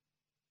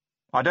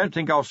 I don't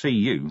think I'll see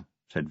you,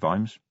 said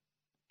Vimes.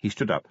 He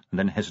stood up and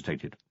then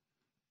hesitated.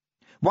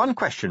 One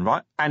question,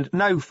 right, and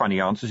no funny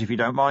answers if you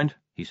don't mind,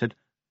 he said.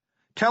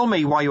 Tell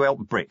me why you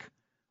helped Brick.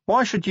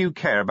 Why should you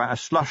care about a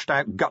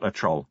slushed-out gutter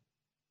troll?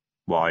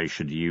 Why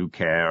should you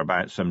care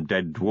about some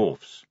dead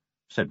dwarfs?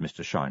 Said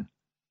Mr. Shine.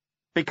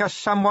 Because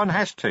someone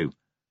has to.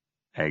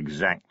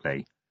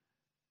 Exactly.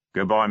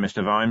 Goodbye,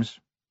 Mr. Vimes.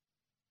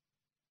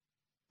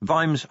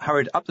 Vimes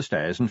hurried up the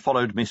stairs and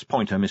followed Miss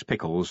Pointer, Miss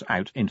Pickles,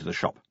 out into the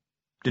shop.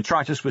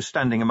 Detritus was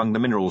standing among the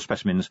mineral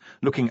specimens,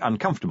 looking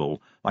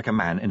uncomfortable, like a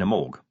man in a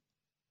morgue.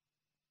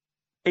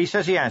 He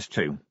says he has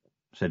to,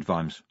 said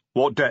Vimes.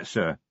 What debt,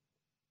 sir?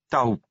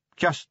 Oh,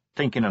 just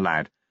thinking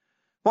aloud.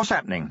 What's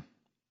happening?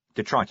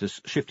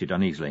 Detritus shifted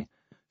uneasily.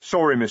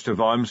 Sorry, Mr.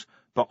 Vimes,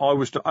 but I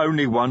was the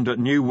only one that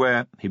knew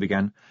where— he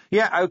began.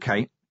 Yeah,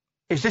 OK.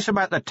 Is this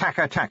about the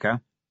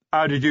Taka?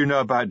 How did you know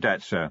about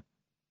that, sir?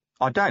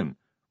 I don't.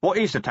 What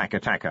is the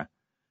Taka?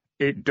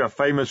 "It the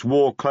famous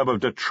war club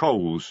of the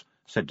trolls,"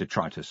 said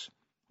detritus.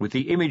 With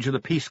the image of the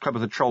peace club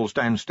of the trolls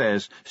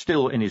downstairs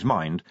still in his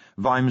mind,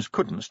 Vimes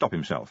couldn't stop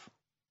himself.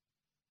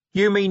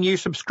 "You mean you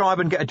subscribe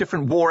and get a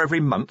different war every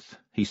month?"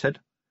 he said.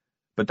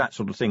 But that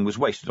sort of thing was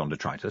wasted on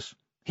detritus.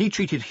 He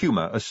treated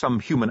humour as some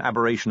human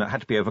aberration that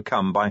had to be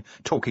overcome by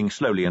talking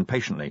slowly and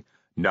patiently.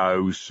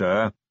 "No,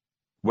 sir.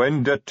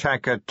 When the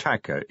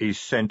tacker is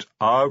sent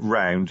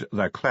around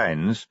the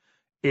clans,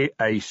 it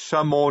a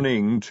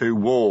summoning to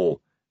war,"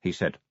 he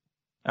said.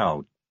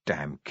 "Oh,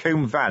 damn.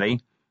 Koom Valley?"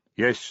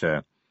 "Yes,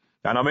 sir.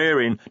 And I'm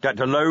hearing that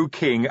the Low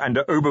King and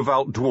the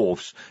Uberwald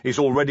dwarfs is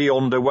already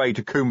on their way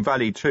to Koom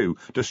Valley too.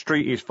 The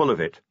street is full of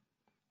it."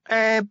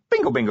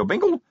 Bingle, bingle,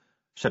 bingle,"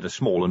 said a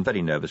small and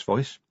very nervous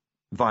voice.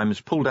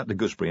 Vimes pulled out the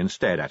gooseberry and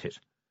stared at it.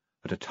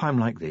 At a time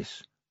like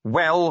this—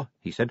 "Well,"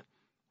 he said.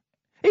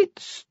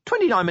 "It's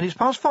 29 minutes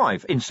past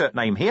 5, insert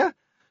name here,"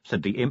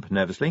 said the imp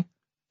nervously.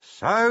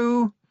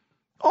 "So,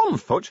 on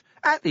foot,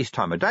 at this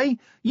time of day,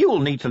 you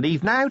will need to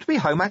leave now to be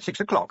home at 6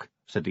 o'clock,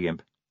 said the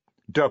imp.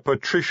 "The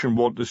patrician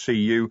want to see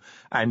you,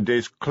 and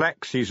there's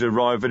claxes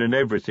arriving and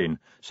everything,"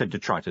 said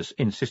detritus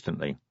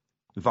insistently.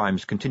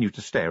 Vimes continued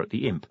to stare at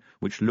the imp,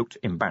 which looked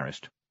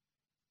embarrassed.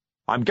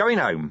 "I'm going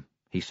home,"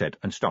 he said,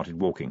 and started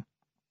walking.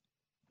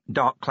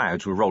 Dark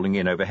clouds were rolling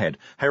in overhead,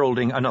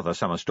 heralding another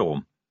summer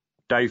storm.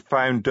 "They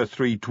found the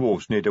 3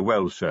 dwarfs near the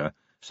well, sir,"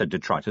 said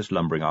detritus,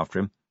 lumbering after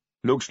him.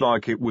 "Looks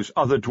like it was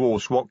other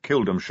dwarfs what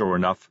killed 'em, sure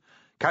enough.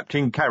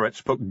 Captain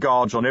Carrot's put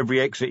guards on every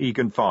exit he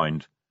can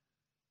find."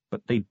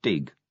 But they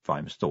dig,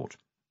 Vimes thought.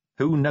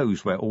 Who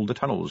knows where all the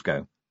tunnels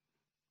go?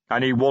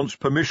 "And he wants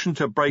permission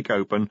to break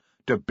open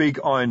the big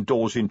iron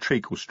doors in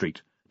Treacle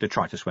Street,"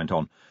 detritus went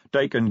on.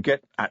 "They can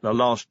get at the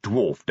last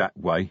dwarf that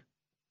way."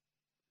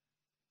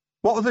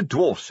 "What are the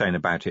dwarfs saying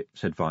about it?"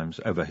 said Vimes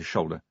over his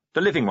shoulder.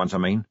 "The living ones, I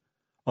mean."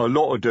 "A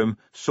lot of them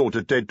saw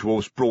the dead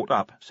dwarfs brought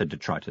up," said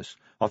detritus.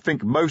 "I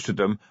think most of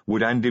them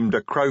would hand him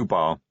the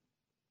crowbar."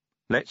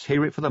 Let's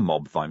hear it for the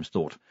mob, Vimes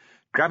thought.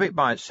 Grab it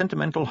by its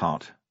sentimental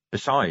heart.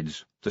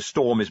 Besides, the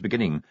storm is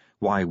beginning.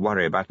 Why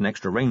worry about an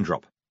extra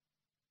raindrop?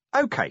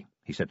 "OK,"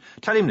 he said.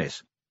 "Tell him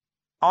this.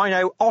 I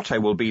know Otto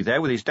will be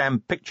there with his damn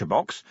picture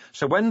box,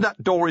 so when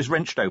that door is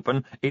wrenched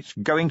open, it's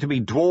going to be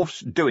dwarfs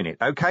doing it,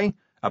 OK?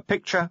 A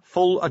picture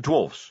full of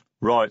dwarfs."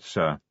 "Right,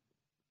 sir."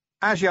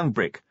 "As young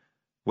Brick,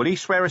 will he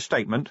swear a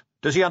statement?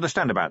 Does he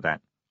understand about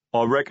that?"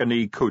 "I reckon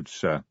he could,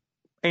 sir."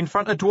 "In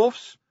front of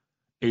dwarfs?"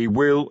 "He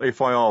will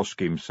if I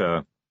ask him,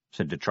 sir,"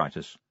 said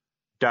detritus.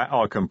 "That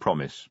I can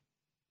promise."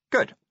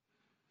 "Good.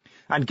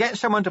 And get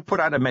someone to put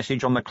out a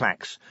message on the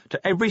clacks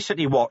to every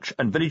city watch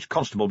and village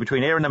constable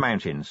between here and the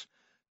mountains.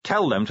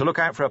 Tell them to look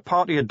out for a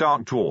party of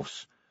dark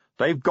dwarfs.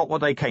 They've got what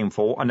they came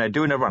for, and they're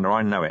doing a runner,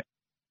 I know it."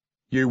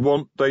 "You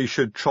want they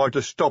should try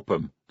to stop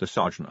 'em?" the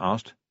sergeant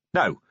asked.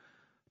 "No.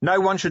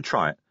 No one should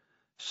try it.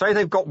 Say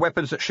they've got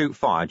weapons that shoot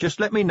fire. Just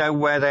let me know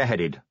where they're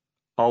headed."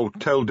 "I'll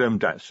tell them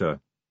that,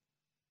 sir."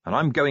 "And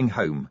I'm going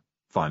home,"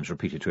 Vimes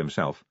repeated to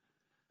himself.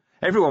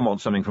 "Everyone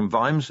wants something from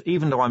Vimes,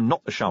 even though I'm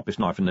not the sharpest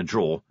knife in the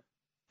drawer.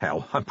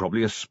 Hell, I'm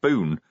probably a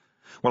spoon.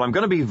 Well, I'm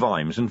going to be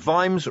Vimes, and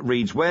Vimes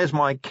reads Where's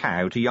My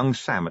Cow to young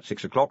Sam at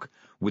 6 o'clock,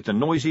 with the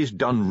noises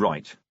done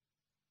right."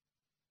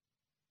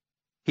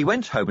 He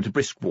went home at a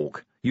brisk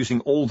walk, using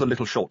all the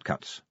little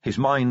shortcuts, his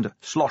mind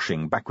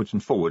sloshing backwards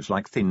and forwards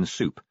like thin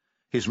soup,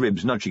 his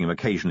ribs nudging him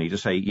occasionally to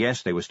say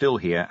yes, they were still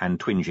here, and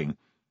twinging.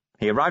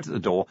 He arrived at the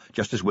door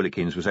just as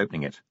Willikins was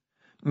opening it.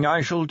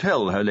 "I shall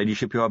tell her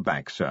ladyship you are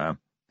back, sir,"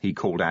 he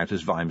called out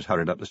as Vimes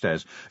hurried up the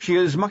stairs. "She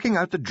is mucking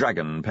out the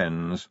dragon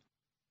pens."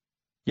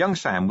 Young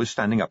Sam was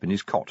standing up in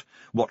his cot,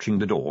 watching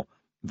the door.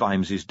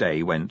 Vimes's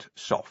day went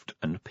soft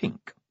and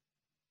pink.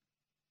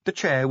 The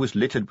chair was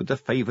littered with the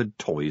favoured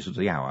toys of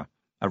the hour,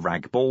 a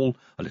rag ball,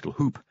 a little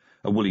hoop,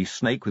 a woolly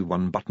snake with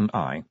one button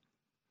eye.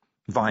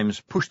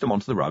 Vimes pushed them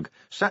onto the rug,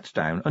 sat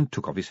down and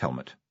took off his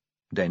helmet.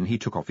 Then he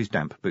took off his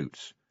damp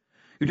boots.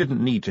 You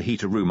didn't need to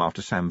heat a room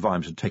after Sam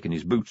Vimes had taken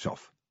his boots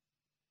off.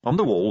 On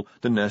the wall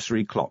the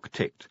nursery clock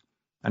ticked,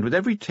 and with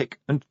every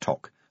tick and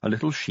tock a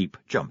little sheep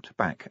jumped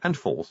back and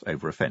forth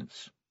over a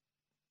fence.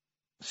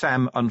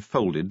 Sam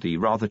unfolded the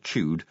rather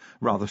chewed,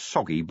 rather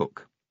soggy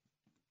book.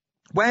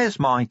 "Where's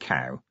my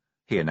cow?"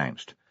 he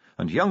announced,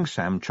 and young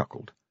Sam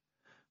chuckled.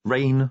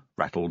 Rain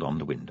rattled on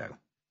the window.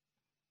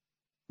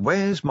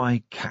 "Where's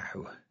my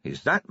cow?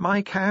 Is that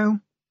my cow?"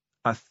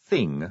 A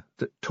thing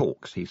that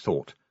talks, he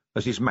thought,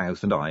 as his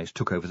mouth and eyes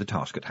took over the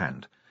task at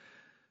hand.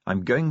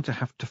 I'm going to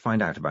have to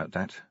find out about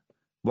that.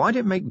 Why'd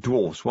it make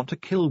dwarfs want to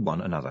kill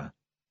one another?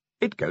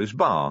 It goes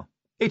bar.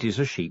 It is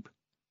a sheep.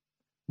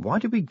 Why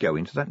did we go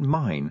into that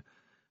mine?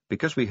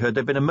 Because we heard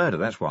there'd been a murder,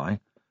 that's why.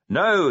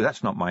 No,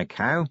 that's not my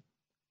cow.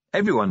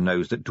 Everyone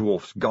knows that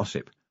dwarfs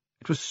gossip.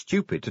 It was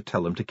stupid to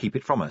tell them to keep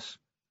it from us.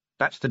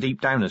 That's the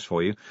deep downers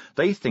for you.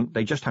 They think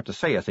they just have to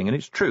say a thing and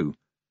it's true.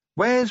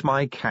 Where's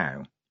my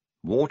cow?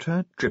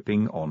 Water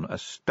dripping on a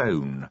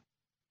stone.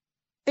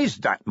 Is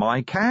that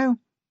my cow?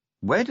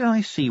 Where did I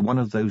see one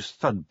of those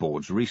Thud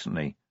boards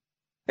recently?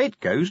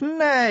 It goes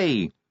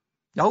neigh.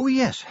 Oh,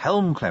 yes,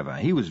 Helm Clever.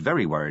 He was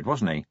very worried,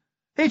 wasn't he?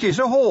 It is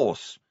a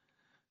horse.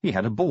 He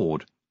had a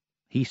board.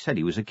 He said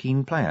he was a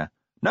keen player.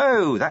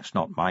 "No, that's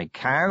not my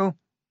cow."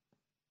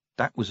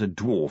 That was a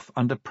dwarf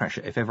under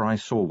pressure if ever I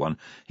saw one.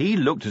 He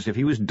looked as if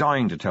he was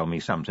dying to tell me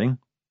something.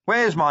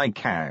 "Where's my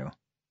cow?"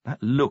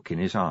 That look in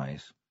his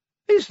eyes.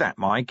 "Is that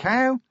my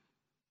cow?"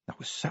 I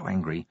was so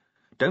angry.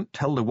 Don't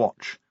tell the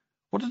watch.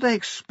 What did they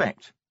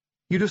expect?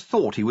 You'd have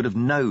thought he would have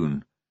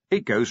known.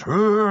 It goes,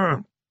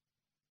 "Hurr!"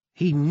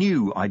 He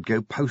knew I'd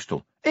go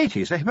postal. "It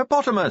is a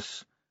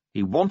hippopotamus."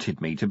 He wanted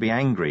me to be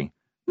angry.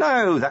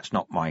 "No, that's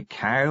not my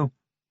cow."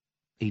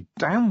 He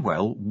damn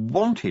well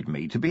wanted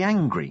me to be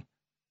angry.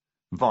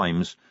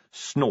 Vimes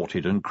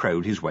snorted and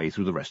crowed his way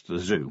through the rest of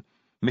the zoo,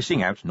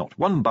 missing out not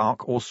one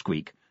bark or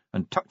squeak,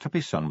 and tucked up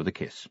his son with a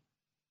kiss.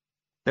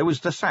 There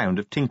was the sound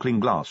of tinkling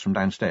glass from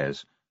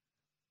downstairs.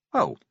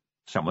 "Oh,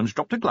 someone's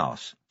dropped a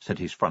glass," said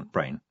his front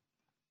brain.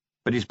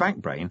 But his back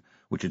brain,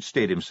 which had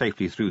steered him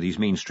safely through these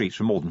mean streets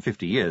for more than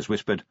 50 years,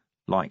 whispered,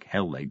 "Like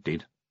hell they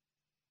did."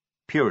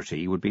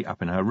 Purity would be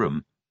up in her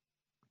room.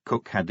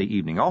 Cook had the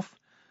evening off.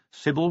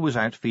 Sybil was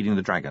out feeding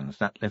the dragons.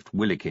 That left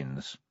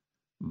Willikins.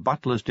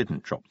 Butlers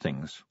didn't drop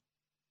things.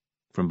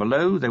 From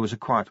below there was a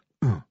quiet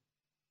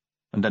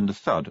and then the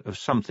thud of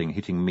something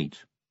hitting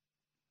meat.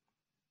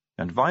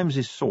 And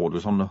Vimes's sword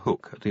was on the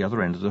hook at the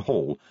other end of the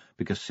hall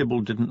because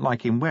Sybil didn't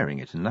like him wearing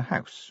it in the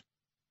house.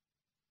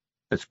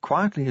 As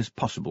quietly as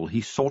possible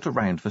he sought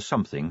around for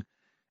something,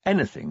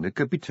 anything that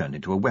could be turned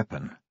into a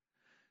weapon.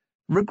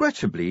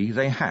 Regrettably,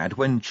 they had,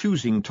 when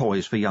choosing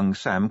toys for young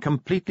Sam,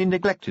 completely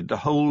neglected the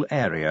whole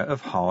area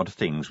of hard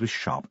things with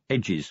sharp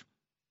edges.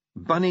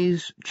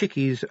 Bunnies,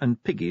 chickies,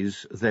 and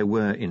piggies there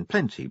were in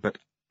plenty, but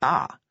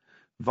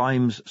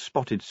Vimes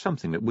spotted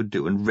something that would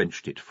do and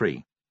wrenched it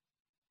free.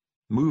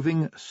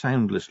 Moving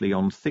soundlessly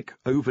on thick,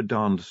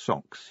 over-darned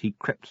socks, he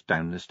crept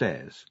down the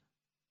stairs.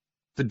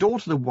 The door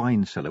to the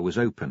wine cellar was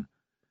open.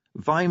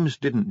 Vimes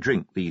didn't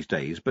drink these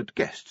days, but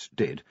guests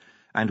did,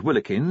 and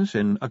Willikins,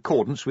 in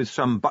accordance with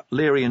some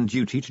Butlerian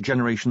duty to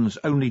generations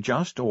only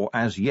just, or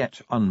as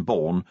yet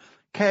unborn,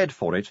 cared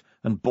for it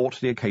and bought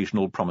the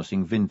occasional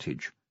promising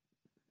vintage.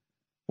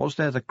 Was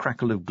there the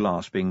crackle of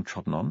glass being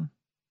trodden on?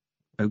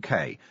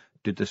 OK,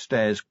 did the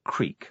stairs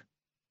creak?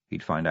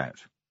 He'd find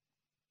out.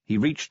 He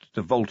reached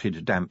the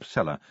vaulted, damp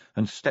cellar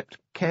and stepped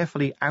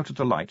carefully out of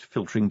the light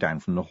filtering down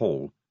from the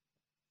hall.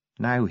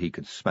 Now he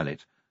could smell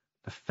it,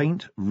 the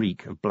faint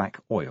reek of black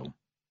oil.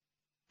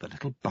 The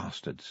little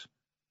bastards.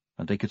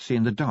 And they could see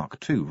in the dark,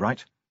 too,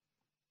 right?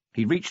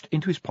 He reached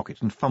into his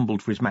pocket and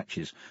fumbled for his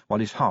matches, while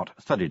his heart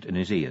thudded in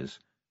his ears.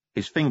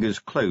 His fingers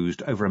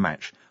closed over a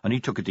match, and he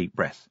took a deep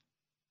breath.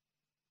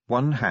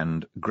 One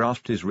hand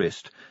grasped his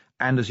wrist,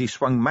 and as he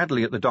swung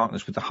madly at the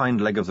darkness with the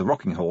hind leg of the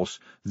rocking horse,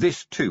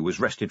 this, too, was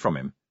wrested from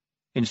him.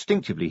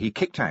 Instinctively he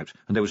kicked out,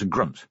 and there was a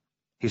grunt.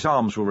 His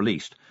arms were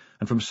released,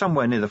 and from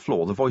somewhere near the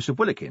floor the voice of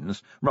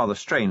Willikins, rather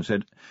strained,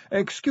 said,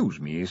 "Excuse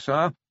me,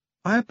 sir.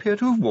 I appear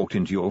to have walked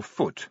into your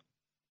foot."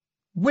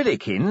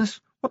 "Willikins?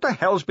 What the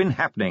hell's been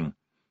happening?"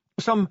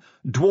 "Some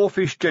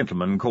dwarfish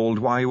gentleman called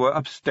while you were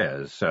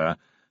upstairs, sir,"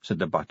 said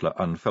the butler,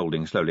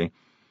 unfolding slowly.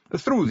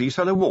 "Through the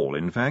cellar wall,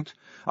 in fact.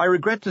 I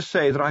regret to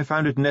say that I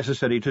found it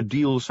necessary to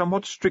deal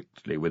somewhat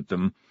strictly with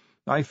them.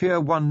 I fear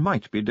one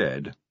might be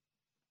dead."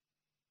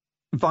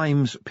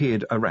 Vimes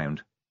peered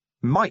around.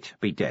 "Might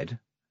be dead?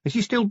 Is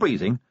he still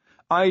breathing?"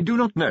 "I do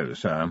not know,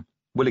 sir."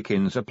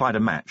 Willikins applied a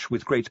match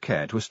with great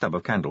care to a stub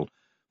of candle.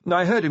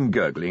 "I heard him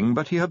gurgling,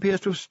 but he appears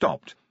to have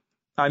stopped.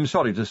 I'm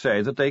sorry to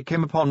say that they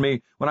came upon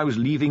me when I was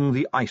leaving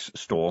the ice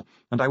store,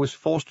 and I was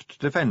forced to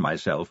defend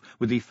myself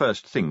with the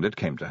first thing that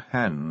came to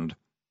hand."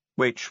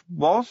 "Which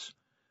was?"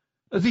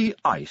 "The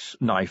ice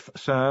knife,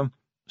 sir,"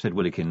 said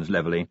Willikins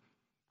levelly.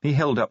 He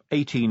held up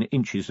 18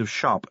 inches of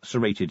sharp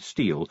serrated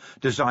steel,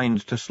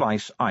 designed to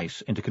slice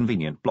ice into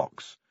convenient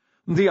blocks.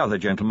 "The other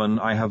gentleman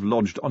I have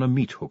lodged on a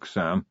meat hook,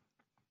 sir."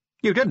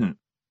 "You didn't?"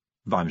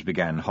 Vimes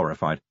began,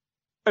 horrified.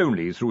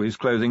 "Only through his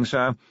clothing,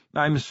 sir.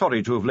 I'm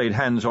sorry to have laid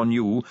hands on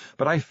you,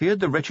 but I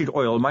feared the wretched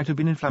oil might have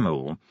been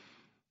inflammable.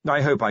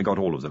 I hope I got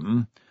all of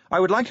them. I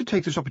would like to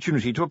take this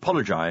opportunity to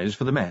apologize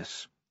for the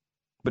mess."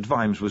 But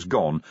Vimes was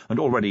gone, and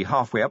already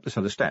halfway up the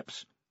cellar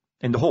steps.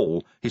 In the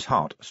hall, his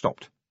heart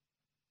stopped.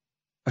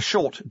 A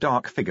short,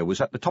 dark figure was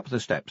at the top of the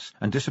steps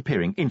and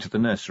disappearing into the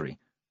nursery.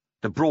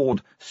 The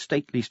broad,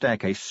 stately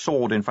staircase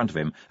soared in front of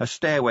him, a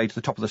stairway to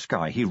the top of the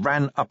sky. He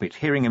ran up it,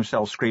 hearing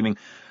himself screaming,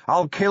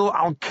 I'll kill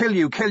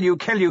you, kill you,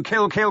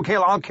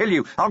 I'll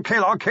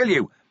kill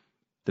you."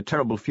 The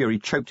terrible fury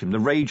choked him, the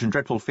rage and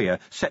dreadful fear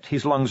set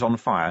his lungs on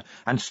fire,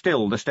 and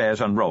still the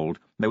stairs unrolled.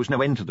 There was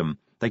no end to them.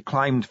 They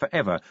climbed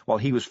forever, while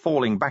he was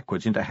falling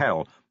backwards into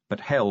hell. But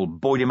hell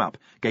buoyed him up,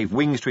 gave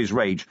wings to his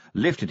rage,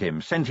 lifted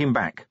him, sent him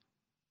back.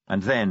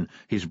 And then,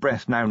 his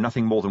breath now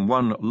nothing more than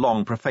one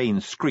long,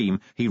 profane scream,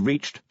 he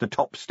reached the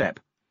top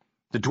step.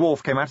 The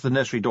dwarf came out of the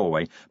nursery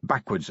doorway,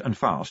 backwards and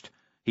fast.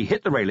 He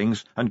hit the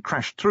railings and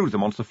crashed through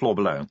them onto the floor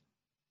below.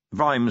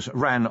 Vimes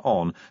ran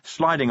on,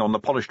 sliding on the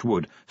polished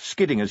wood,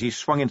 skidding as he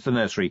swung into the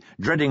nursery,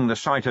 dreading the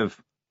sight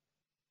of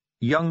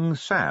young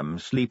Sam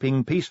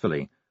sleeping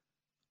peacefully.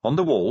 On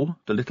the wall,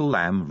 the little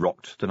lamb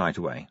rocked the night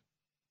away.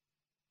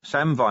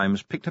 Sam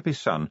Vimes picked up his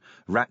son,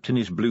 wrapped in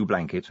his blue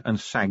blanket, and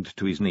sagged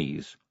to his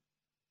knees.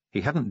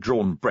 He hadn't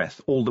drawn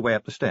breath all the way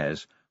up the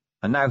stairs,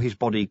 and now his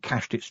body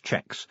cashed its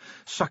checks,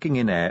 sucking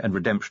in air and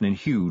redemption in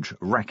huge,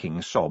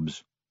 racking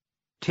sobs.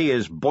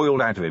 Tears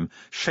boiled out of him,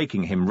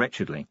 shaking him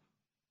wretchedly.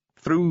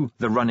 Through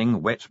the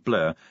running, wet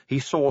blur, he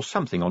saw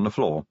something on the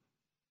floor.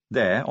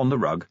 There, on the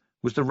rug,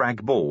 was the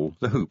rag ball,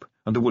 the hoop,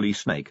 and the woolly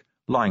snake,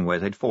 lying where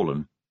they'd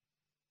fallen.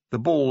 The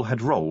ball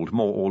had rolled,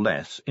 more or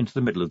less, into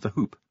the middle of the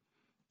hoop.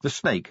 The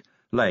snake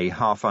lay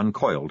half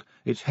uncoiled,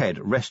 its head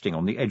resting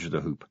on the edge of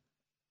the hoop.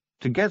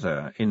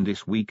 Together, in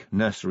this weak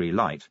nursery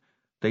light,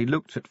 they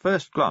looked at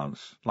first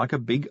glance like a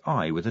big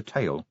eye with a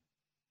tail.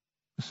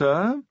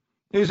 "Sir,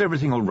 is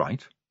everything all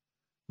right?"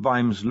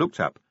 Vimes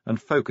looked up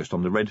and focused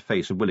on the red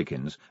face of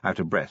Willikins, out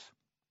of breath.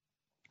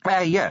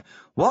 Yeah.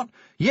 What?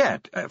 Yeah,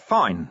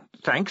 fine,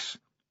 thanks,"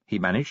 he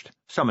managed,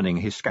 summoning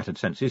his scattered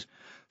senses.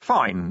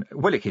 "Fine,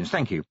 Willikins,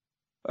 thank you.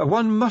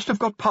 One must have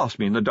got past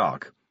me in the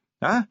dark."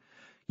 "Huh?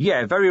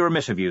 Yeah, very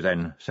remiss of you,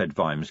 then," said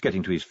Vimes,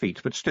 getting to his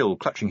feet, but still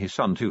clutching his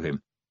son to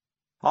him.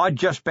 "I'd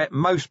just bet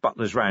most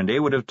butlers round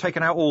here would have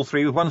taken out all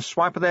three with one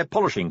swipe of their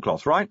polishing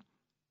cloth, right?"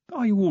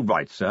 "Are you all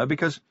right, sir,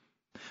 because—"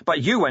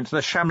 "But you went to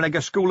the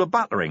Shamlegger School of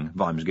Butlering,"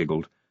 Vimes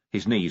giggled.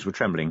 His knees were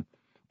trembling.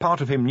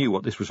 Part of him knew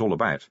what this was all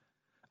about.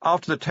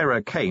 After the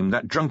terror came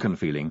that drunken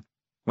feeling,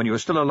 when you were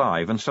still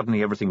alive and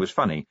suddenly everything was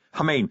funny.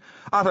 I mean,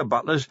 other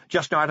butlers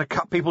just know how to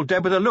cut people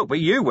dead with a look, but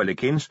you,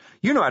 Willikins,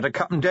 you know how to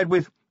cut them dead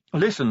with—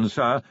 "Listen,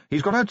 sir,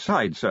 he's gone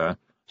outside, sir,"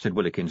 said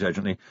Willikins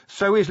urgently.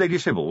 "So is Lady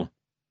Sybil."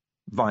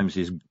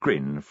 Vimes's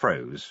grin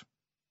froze.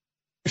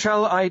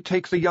 "Shall I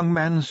take the young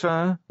man,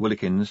 sir?"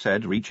 Willikins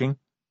said, reaching.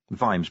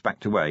 Vimes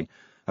backed away.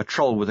 A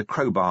troll with a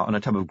crowbar and a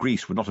tub of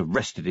grease would not have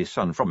wrested his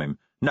son from him.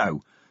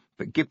 "No,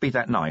 but give me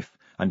that knife,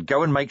 and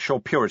go and make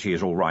sure Purity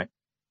is all right."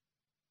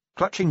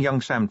 Clutching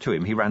young Sam to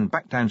him, he ran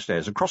back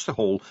downstairs, across the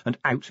hall, and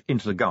out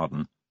into the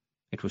garden.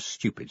 It was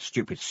stupid,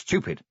 stupid,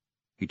 stupid.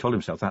 He told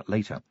himself that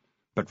later.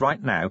 But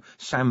right now,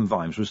 Sam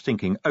Vimes was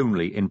thinking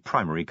only in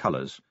primary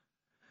colours.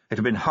 It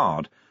had been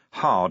hard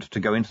to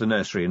go into the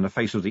nursery in the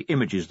face of the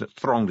images that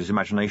thronged his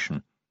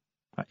imagination.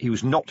 He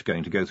was not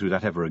going to go through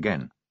that ever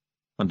again.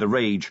 And the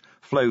rage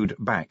flowed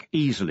back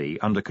easily,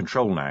 under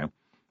control now.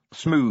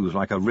 Smooth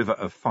like a river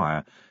of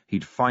fire,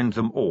 he'd find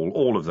them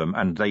all of them,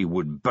 and they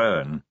would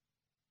burn.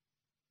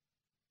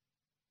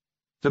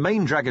 The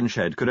main dragon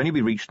shed could only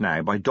be reached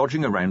now by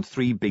dodging around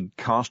 3 big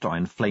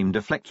cast-iron flame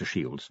deflector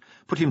shields,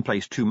 put in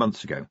place 2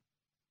 months ago.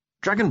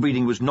 Dragon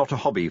breeding was not a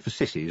hobby for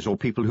sissies or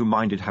people who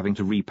minded having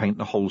to repaint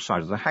the whole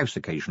side of the house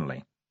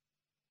occasionally.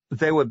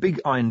 There were big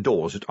iron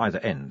doors at either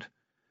end.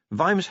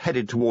 Vimes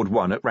headed toward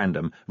one at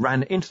random,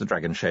 ran into the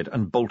dragon shed,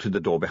 and bolted the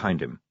door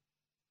behind him.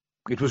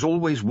 It was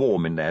always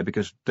warm in there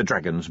because the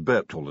dragons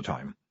burped all the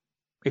time.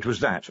 It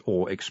was that,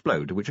 or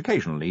explode, which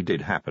occasionally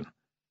did happen.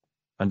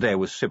 And there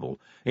was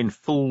Sybil, in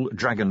full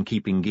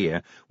dragon-keeping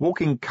gear,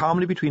 walking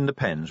calmly between the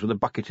pens with a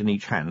bucket in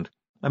each hand,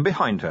 and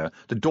behind her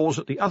the doors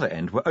at the other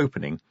end were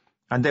opening,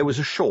 and there was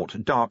a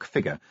short, dark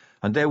figure,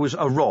 and there was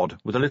a rod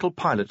with a little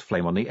pilot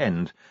flame on the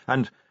end,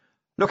 and—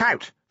 "Look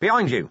out!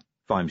 Behind you!"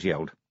 Vimes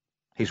yelled.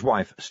 His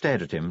wife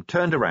stared at him,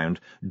 turned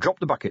around, dropped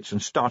the buckets,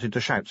 and started to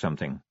shout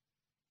something.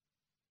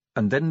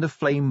 And then the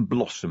flame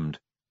blossomed.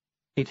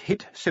 It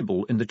hit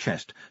Sybil in the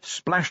chest,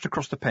 splashed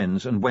across the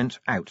pens, and went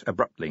out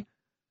abruptly.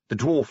 The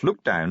dwarf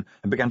looked down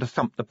and began to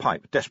thump the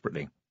pipe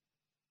desperately.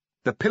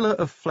 The pillar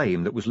of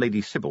flame that was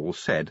Lady Sybil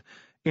said,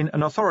 in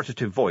an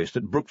authoritative voice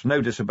that brooked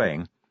no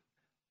disobeying,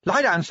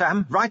 "Lie down,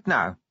 Sam, right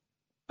now."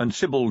 And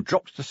Sybil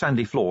dropped to the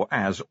sandy floor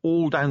as,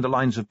 all down the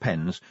lines of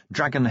pens,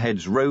 dragon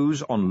heads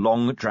rose on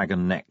long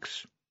dragon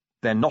necks.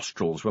 Their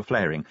nostrils were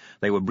flaring.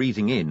 They were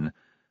breathing in.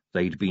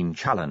 They'd been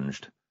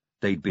challenged.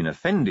 They'd been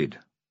offended.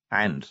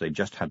 And they'd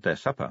just had their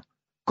supper.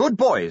 "Good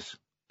boys,"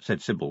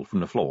 said Sybil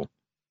from the floor.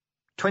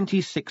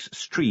 26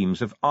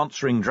 streams of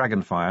answering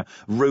dragonfire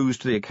rose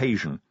to the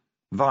occasion.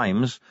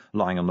 Vimes,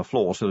 lying on the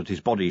floor so that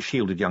his body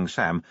shielded young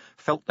Sam,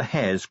 felt the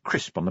hairs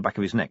crisp on the back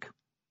of his neck.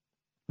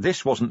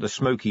 This wasn't the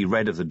smoky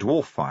red of the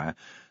dwarf fire.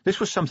 This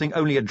was something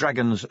only a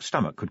dragon's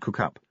stomach could cook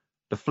up.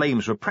 The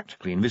flames were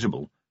practically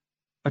invisible.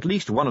 At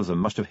least one of them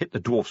must have hit the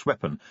dwarf's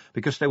weapon,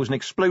 because there was an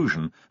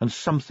explosion and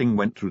something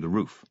went through the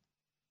roof.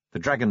 The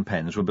dragon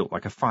pens were built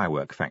like a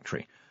firework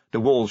factory. The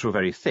walls were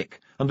very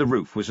thick, and the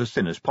roof was as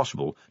thin as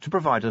possible to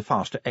provide a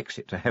faster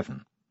exit to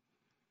heaven.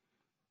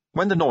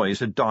 When the noise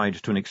had died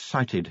to an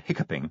excited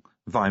hiccuping,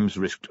 Vimes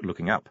risked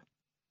looking up.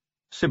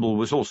 Sybil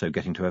was also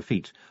getting to her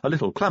feet, a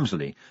little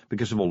clumsily,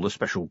 because of all the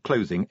special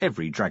clothing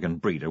every dragon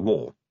breeder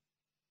wore.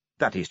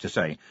 That is to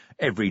say,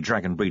 every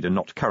dragon breeder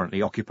not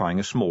currently occupying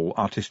a small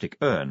artistic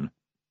urn.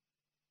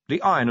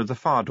 The iron of the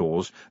far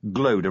doors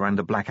glowed around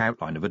the black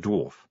outline of a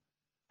dwarf.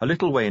 A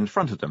little way in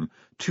front of them,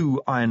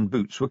 2 iron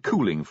boots were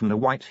cooling from the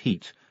white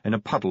heat in a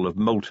puddle of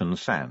molten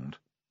sand.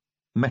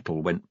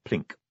 Metal went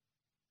plink.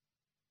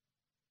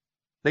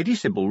 Lady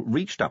Sybil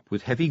reached up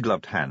with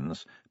heavy-gloved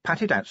hands,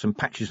 patted out some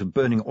patches of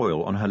burning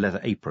oil on her leather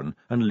apron,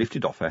 and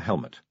lifted off her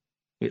helmet.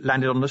 It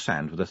landed on the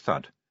sand with a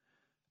thud.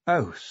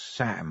 "Oh,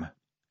 Sam,"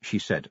 she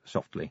said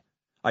softly.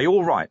 Are you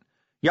all right?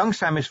 Young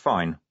Sam is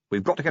fine.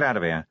 We've got to get out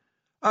of here.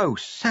 Oh,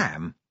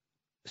 Sam!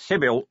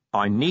 Sybil,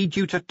 I need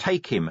you to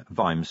take him,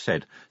 Vimes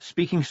said,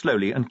 speaking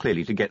slowly and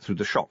clearly to get through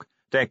the shock.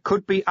 There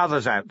could be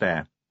others out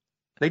there.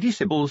 Lady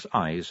Sybil's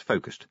eyes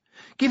focused.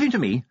 Give him to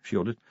me, she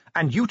ordered,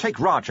 and you take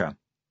Raja.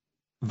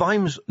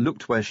 Vimes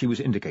looked where she was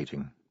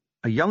indicating.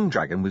 A young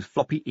dragon with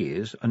floppy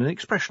ears and an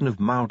expression of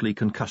mildly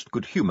concussed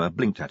good humour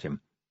blinked at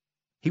him.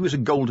 He was a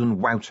golden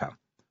wouter,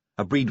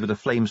 a breed with a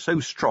flame so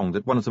strong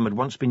that one of them had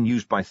once been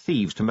used by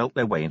thieves to melt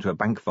their way into a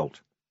bank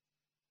vault.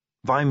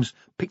 Vimes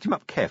picked him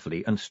up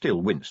carefully and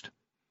still winced.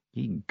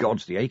 Ye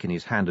gods, the ache in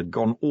his hand had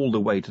gone all the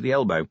way to the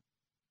elbow.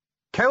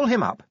 Curl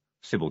him up,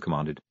 Sybil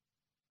commanded.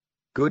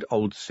 Good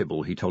old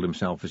Sybil, he told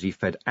himself as he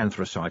fed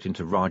anthracite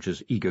into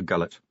Raja's eager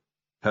gullet.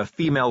 Her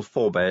female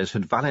forebears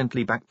had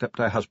valiantly backed up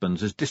their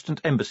husbands as distant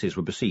embassies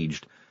were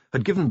besieged,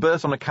 had given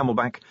birth on a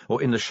camelback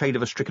or in the shade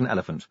of a stricken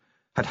elephant,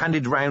 had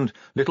handed round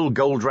little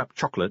gold-wrapped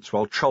chocolates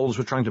while trolls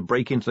were trying to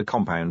break into the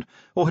compound,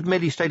 or had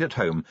merely stayed at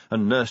home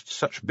and nursed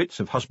such bits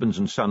of husbands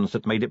and sons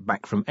that made it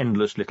back from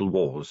endless little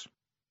wars.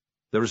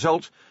 The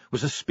result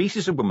was a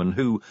species of woman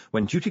who,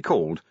 when duty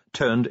called,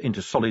 turned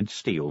into solid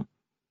steel.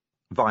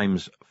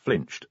 Vimes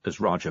flinched as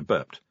Raja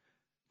burped.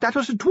 "That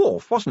was a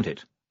dwarf, wasn't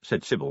it?"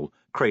 said Sybil,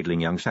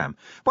 cradling young Sam.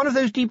 "One of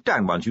those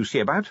deep-down ones you see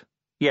about?"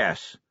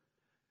 "Yes."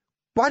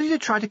 "Why did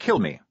it try to kill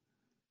me?"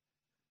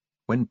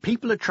 When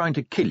people are trying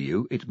to kill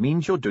you, it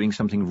means you're doing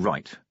something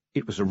right.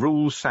 It was a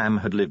rule Sam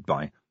had lived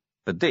by.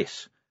 But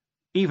this,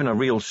 even a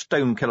real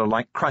stone-killer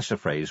like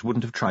Chrysoprase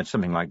wouldn't have tried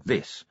something like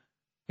this.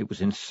 It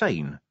was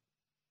insane.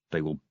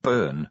 They will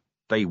burn.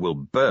 They will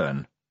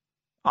burn.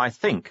 "I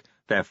think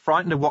they're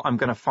frightened of what I'm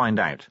going to find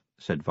out,"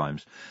 said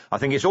Vimes. "I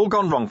think it's all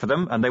gone wrong for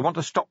them, and they want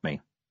to stop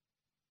me."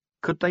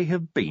 Could they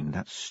have been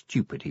that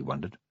stupid, he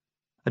wondered?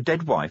 A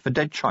dead wife, a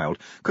dead child,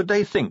 could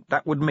they think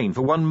that would mean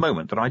for one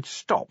moment that I'd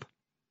stop?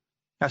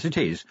 As it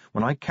is,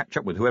 when I catch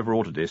up with whoever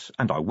ordered this,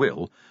 and I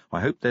will,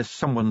 I hope there's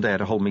someone there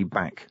to hold me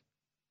back.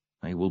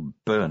 They will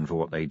burn for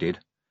what they did.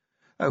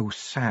 "Oh,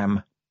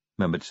 Sam,"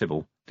 murmured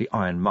Sybil, the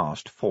iron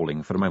mast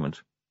falling for a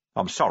moment.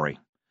 "I'm sorry.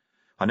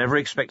 I never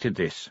expected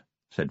this,"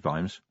 said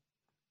Vimes.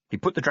 He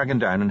put the dragon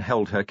down and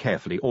held her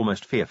carefully,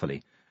 almost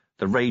fearfully.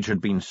 The rage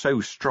had been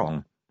so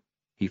strong.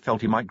 He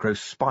felt he might grow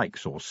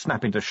spikes or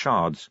snap into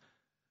shards,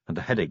 and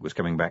the headache was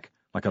coming back,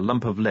 like a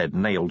lump of lead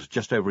nailed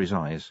just over his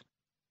eyes.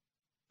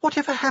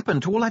 "Whatever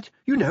happened to all that,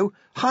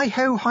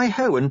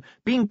 hi-ho, and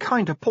being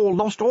kind to poor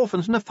lost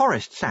orphans in the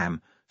forest,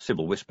 Sam?"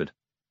 Sybil whispered.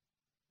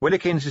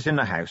 "Willikins is in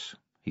the house,"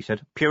 he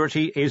said.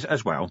 "Purity is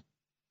as well."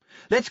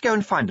 "Let's go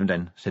and find them,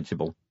 then," said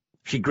Sybil.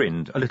 She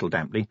grinned, a little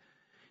damply.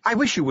 "I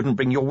wish you wouldn't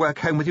bring your work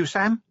home with you,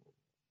 Sam."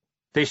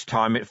 "This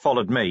time it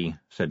followed me,"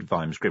 said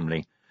Vimes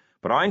grimly.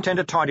 "But I intend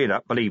to tidy it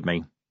up, believe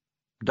me.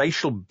 They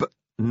shall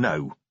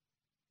no.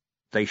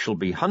 They shall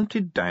be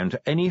hunted down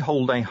to any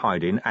hole they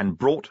hide in and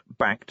brought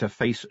back to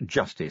face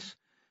justice,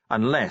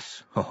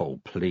 unless, oh,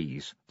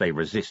 please, they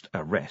resist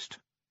arrest."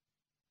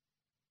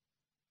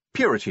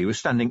 Purity was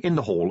standing in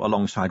the hall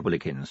alongside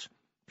Willikins.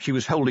 She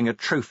was holding a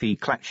trophy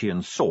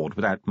Clatchian sword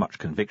without much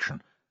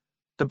conviction.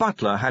 The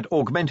butler had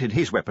augmented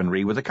his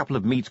weaponry with a couple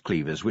of meat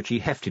cleavers which he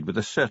hefted with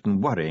a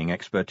certain worrying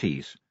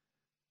expertise.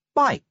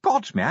 "My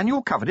gods, man,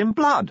 you're covered in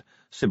blood!"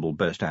 Sybil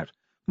burst out.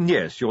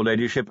 "Yes, your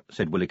ladyship,"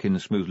 said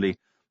Willikins smoothly.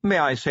 "May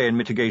I say in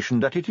mitigation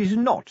that it is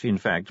not, in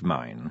fact,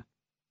 mine."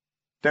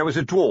 "There was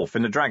a dwarf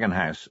in the dragon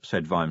house,"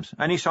 said Vimes.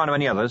 "Any sign of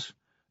any others?"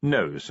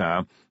 "No,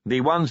 sir.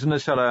 The ones in the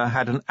cellar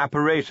had an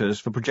apparatus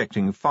for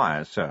projecting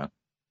fire, sir."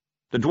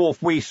 "The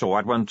dwarf we saw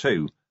had one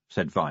too,"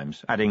 said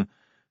Vimes, adding,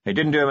 "It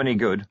didn't do him any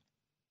good."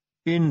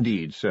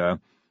 "Indeed, sir.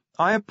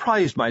 I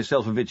apprised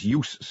myself of its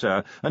use,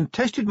 sir, and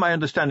tested my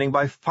understanding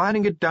by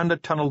firing it down the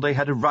tunnel they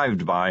had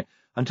arrived by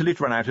until it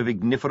ran out of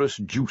igniferous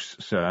juice,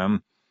 sir,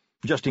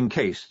 just in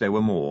case there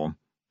were more.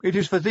 It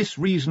is for this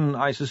reason,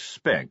 I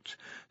suspect,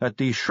 that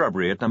the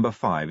shrubbery at number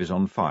 5 is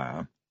on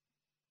fire."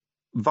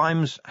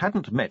 Vimes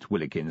hadn't met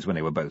Willikins when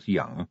they were both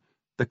young.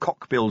 The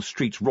Cockbill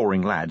Street's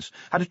roaring lads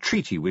had a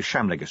treaty with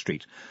Shamlegger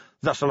Street,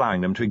 thus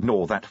allowing them to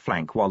ignore that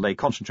flank while they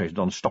concentrated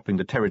on stopping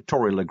the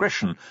territorial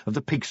aggression of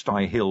the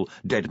Pigsty Hill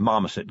Dead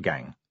Marmoset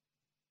gang.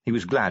 He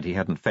was glad he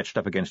hadn't fetched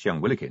up against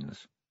young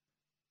Willikins.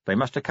 "They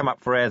must have come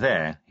up for air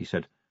there," he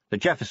said. "The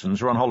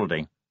Jeffersons are on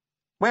holiday."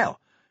 "Well,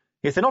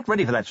 if they're not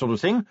ready for that sort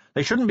of thing,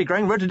 they shouldn't be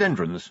growing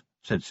rhododendrons,"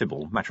 said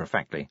Sybil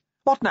matter-of-factly.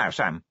 "What now,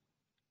 Sam?"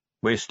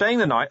 "We're staying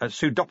the night at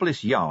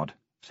Pseudopolis Yard,"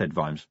 said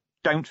Vimes.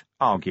 "Don't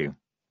argue."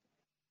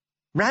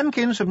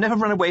 "Ramkins have never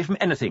run away from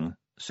anything,"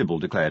 Sybil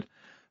declared.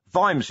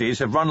 "Vimeses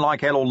have run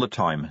like hell all the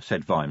time,"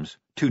 said Vimes,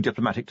 too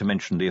diplomatic to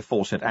mention the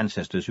aforesaid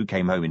ancestors who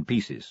came home in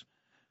pieces.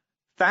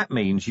 "That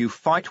means you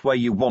fight where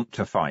you want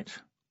to fight.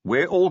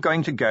 We're all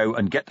going to go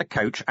and get the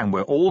coach, and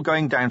we're all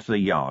going down to the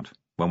yard.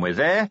 When we're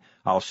there,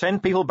 I'll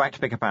send people back to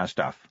pick up our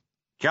stuff.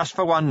 Just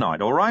for one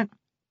night, all right?"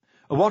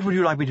 "What would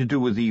you like me to do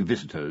with the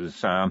visitors,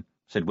 sir?"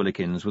 said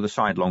Willikins, with a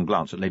sidelong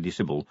glance at Lady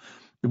Sybil.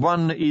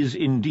 "One is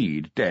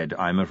indeed dead,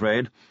 I'm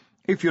afraid.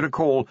 If you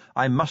recall,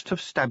 I must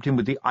have stabbed him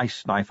with the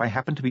ice knife I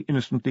happened to be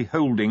innocently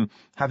holding,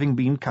 having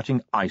been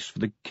cutting ice for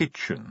the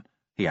kitchen,"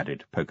 he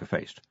added,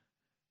 poker-faced.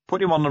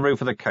 "Put him on the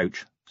roof of the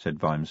coach," said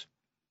Vimes.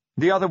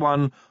 "The other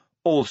one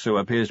also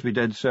appears to be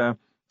dead, sir.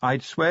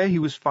 I'd swear he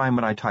was fine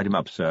when I tied him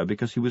up, sir,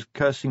 because he was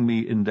cursing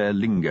me in their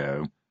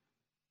lingo."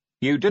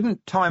 "You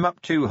didn't tie him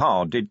up too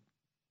hard, did—"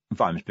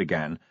 Vimes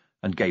began,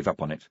 and gave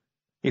up on it.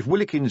 If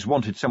Willikins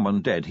wanted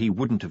someone dead, he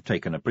wouldn't have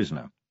taken a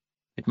prisoner.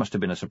 It must have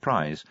been a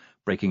surprise,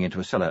 breaking into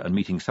a cellar and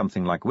meeting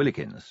something like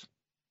Willikins.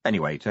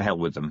 Anyway, to hell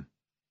with them.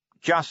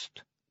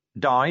 "Just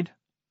died?"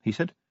 he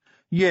said.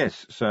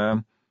 "Yes,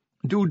 sir.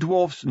 Do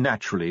dwarfs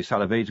naturally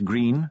salivate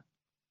green?"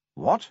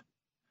 "What?"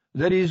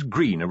 "There is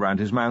green around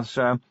his mouth,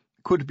 sir.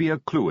 Could be a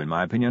clue, in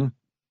my opinion."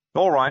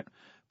 "All right.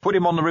 Put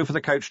him on the roof of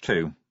the coach,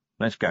 too.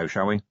 Let's go,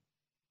 shall we?"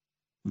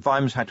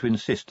 Vimes had to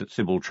insist that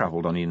Sybil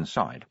travelled on the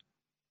inside.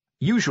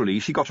 Usually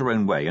she got her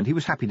own way, and he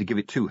was happy to give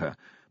it to her,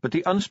 but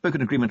the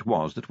unspoken agreement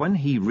was that when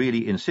he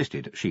really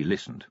insisted, she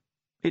listened.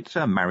 It's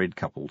a married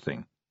couple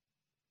thing.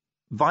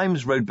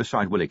 Vimes rode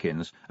beside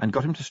Willikins and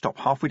got him to stop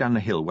halfway down the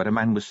hill where a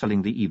man was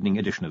selling the evening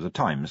edition of the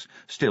Times,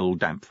 still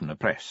damp from the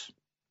press.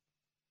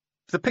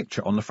 The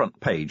picture on the front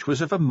page was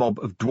of a mob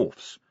of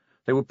dwarfs.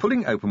 They were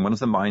pulling open one of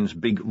the mine's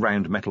big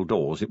round metal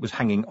doors. It was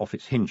hanging off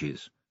its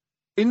hinges.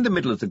 In the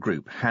middle of the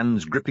group,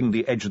 hands gripping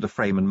the edge of the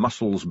frame and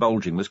muscles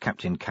bulging, was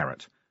Captain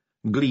Carrot,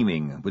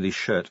 gleaming with his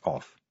shirt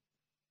off.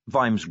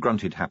 Vimes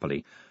grunted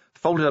happily,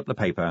 folded up the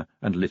paper,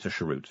 and lit a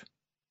cheroot.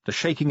 The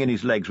shaking in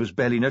his legs was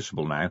barely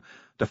noticeable now,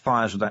 the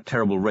fires of that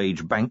terrible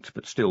rage banked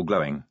but still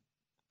glowing.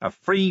 "A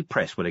free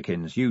press,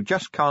 Willikins. You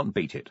just can't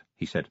beat it,"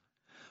 he said.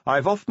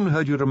 "I've often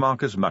heard you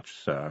remark as much,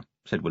 sir,"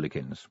 said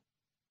Willikins.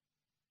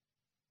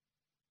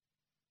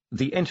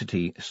 The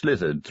entity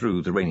slithered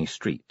through the rainy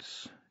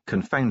streets,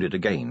 confounded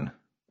again.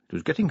 It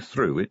was getting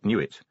through, it knew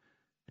it.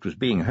 It was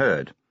being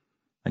heard,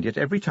 and yet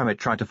every time it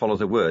tried to follow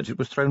the words it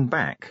was thrown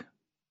back.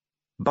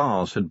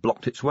 Bars had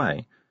blocked its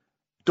way.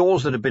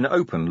 Doors that had been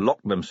open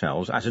locked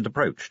themselves as it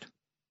approached.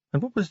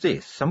 And what was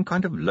this, some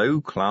kind of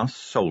low-class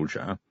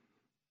soldier?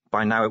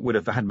 By now it would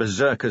have had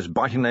berserkers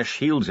biting their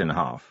shields in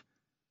half.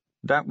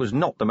 That was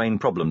not the main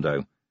problem,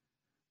 though.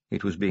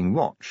 It was being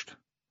watched,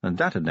 and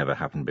that had never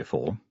happened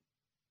before.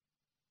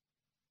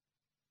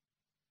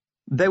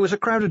 There was a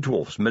crowd of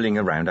dwarfs milling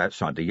around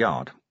outside the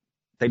yard.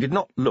 They did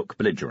not look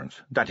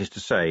belligerent, that is to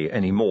say,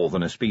 any more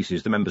than a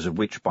species the members of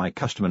which, by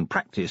custom and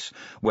practice,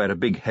 wear a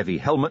big heavy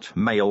helmet,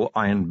 mail,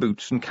 iron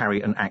boots, and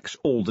carry an axe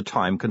all the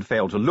time can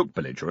fail to look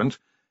belligerent,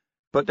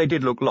 but they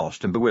did look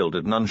lost and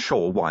bewildered and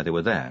unsure why they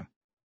were there.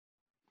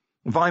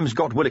 Vimes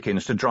got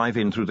Willikins to drive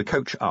in through the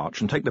coach arch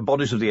and take the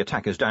bodies of the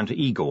attackers down to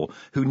Igor,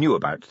 who knew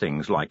about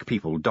things like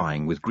people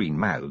dying with green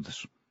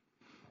mouths.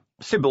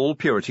 Sybil,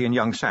 Purity, and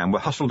young Sam were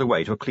hustled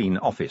away to a clean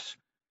office.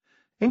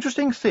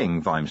 Interesting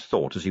thing, Vimes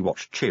thought as he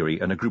watched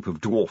Cheery and a group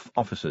of dwarf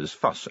officers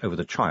fuss over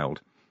the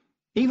child.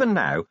 Even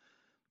now,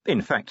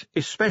 in fact,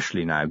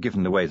 especially now,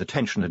 given the way the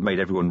tension had made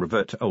everyone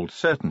revert to old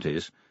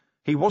certainties,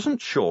 he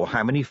wasn't sure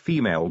how many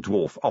female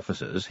dwarf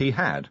officers he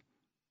had.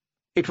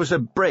 It was a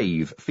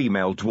brave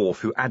female dwarf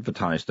who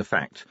advertised the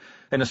fact,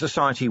 in a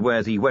society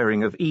where the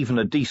wearing of even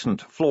a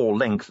decent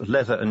floor-length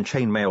leather and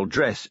chainmail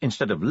dress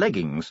instead of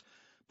leggings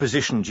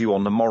positioned you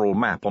on the moral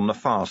map on the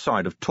far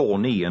side of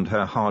Tawny and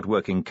her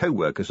hard-working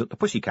co-workers at the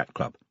Pussycat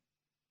Club.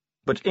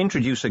 But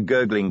introduce a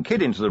gurgling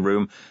kid into the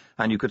room,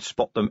 and you could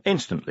spot them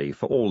instantly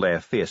for all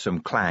their fearsome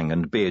clang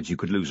and beards you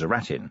could lose a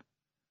rat in.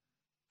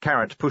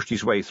 Carrot pushed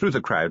his way through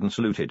the crowd and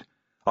saluted.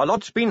 "A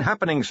lot's been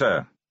happening,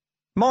 sir."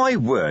 "My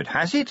word,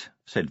 has it?"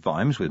 said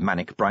Vimes with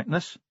manic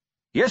brightness.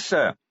 "Yes,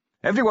 sir.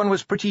 Everyone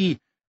was pretty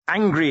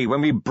angry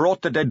when we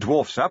brought the dead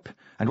dwarfs up,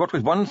 and what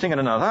with one thing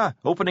and another,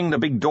 opening the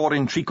big door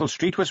in Treacle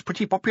Street was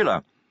pretty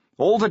popular.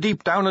 All the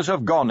deep downers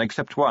have gone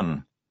except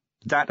one."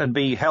 "That'd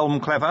be Helm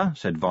Clever,"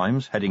 said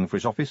Vimes, heading for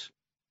his office.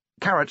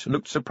 Carrot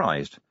looked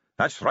surprised.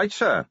 "That's right,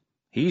 sir.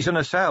 He's in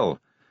a cell.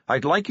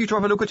 I'd like you to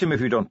have a look at him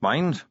if you don't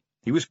mind.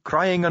 He was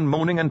crying and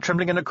moaning and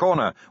trembling in a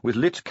corner, with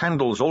lit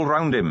candles all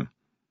round him."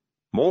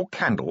 "More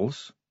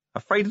candles?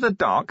 Afraid of the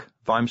dark?"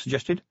 Vimes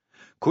suggested.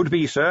 "Could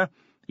be, sir.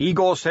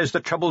 Igor says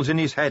the trouble's in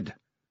his head."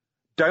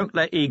 "Don't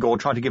let Igor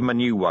try to give him a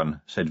new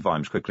one," said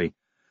Vimes quickly.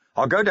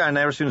 "I'll go down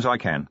there as soon as I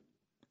can.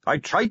 I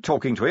tried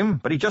talking to him,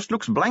 but he just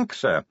looks blank,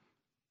 sir."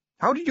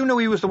 "How did you know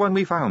he was the one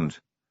we found?"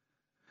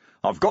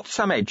 "I've got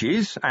some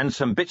edges, and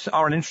some bits that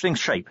are in interesting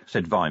shape,"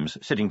 said Vimes,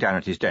 sitting down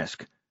at his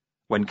desk.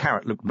 When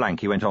Carrot looked blank,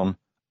 he went on,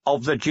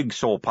 "Of the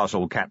jigsaw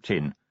puzzle,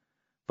 Captain.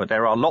 But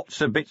there are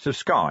lots of bits of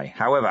sky.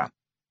 However,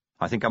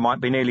 I think I might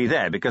be nearly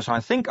there, because I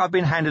think I've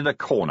been handed a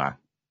corner."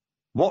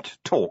 "What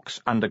talks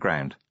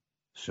underground?"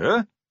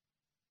 "Sir?"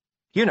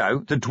 "You know,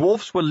 the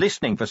dwarfs were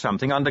listening for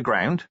something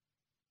underground.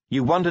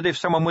 You wondered if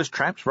someone was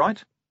trapped,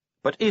 right?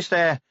 But is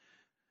there,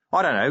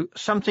 I don't know,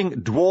 something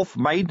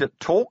dwarf-made that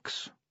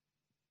talks?"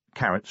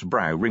 Carrot's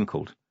brow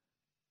wrinkled.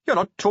 "You're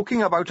not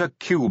talking about a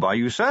cube, are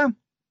you, sir?"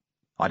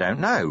 "I don't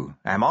know.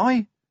 Am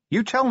I?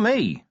 You tell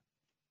me."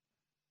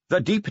 "The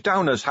deep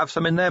downers have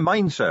some in their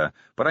minds, sir,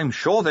 but I'm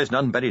sure there's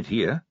none buried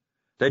here.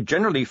 They're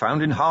generally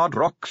found in hard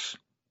rocks.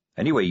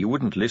 Anyway, you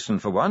wouldn't listen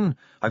for one.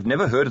 I've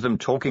never heard of them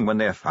talking when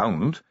they're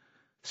found.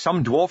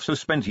 Some dwarfs have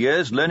spent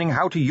years learning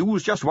how to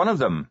use just one of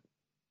them.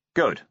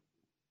 Good.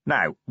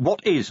 Now,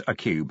 what is a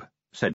cube?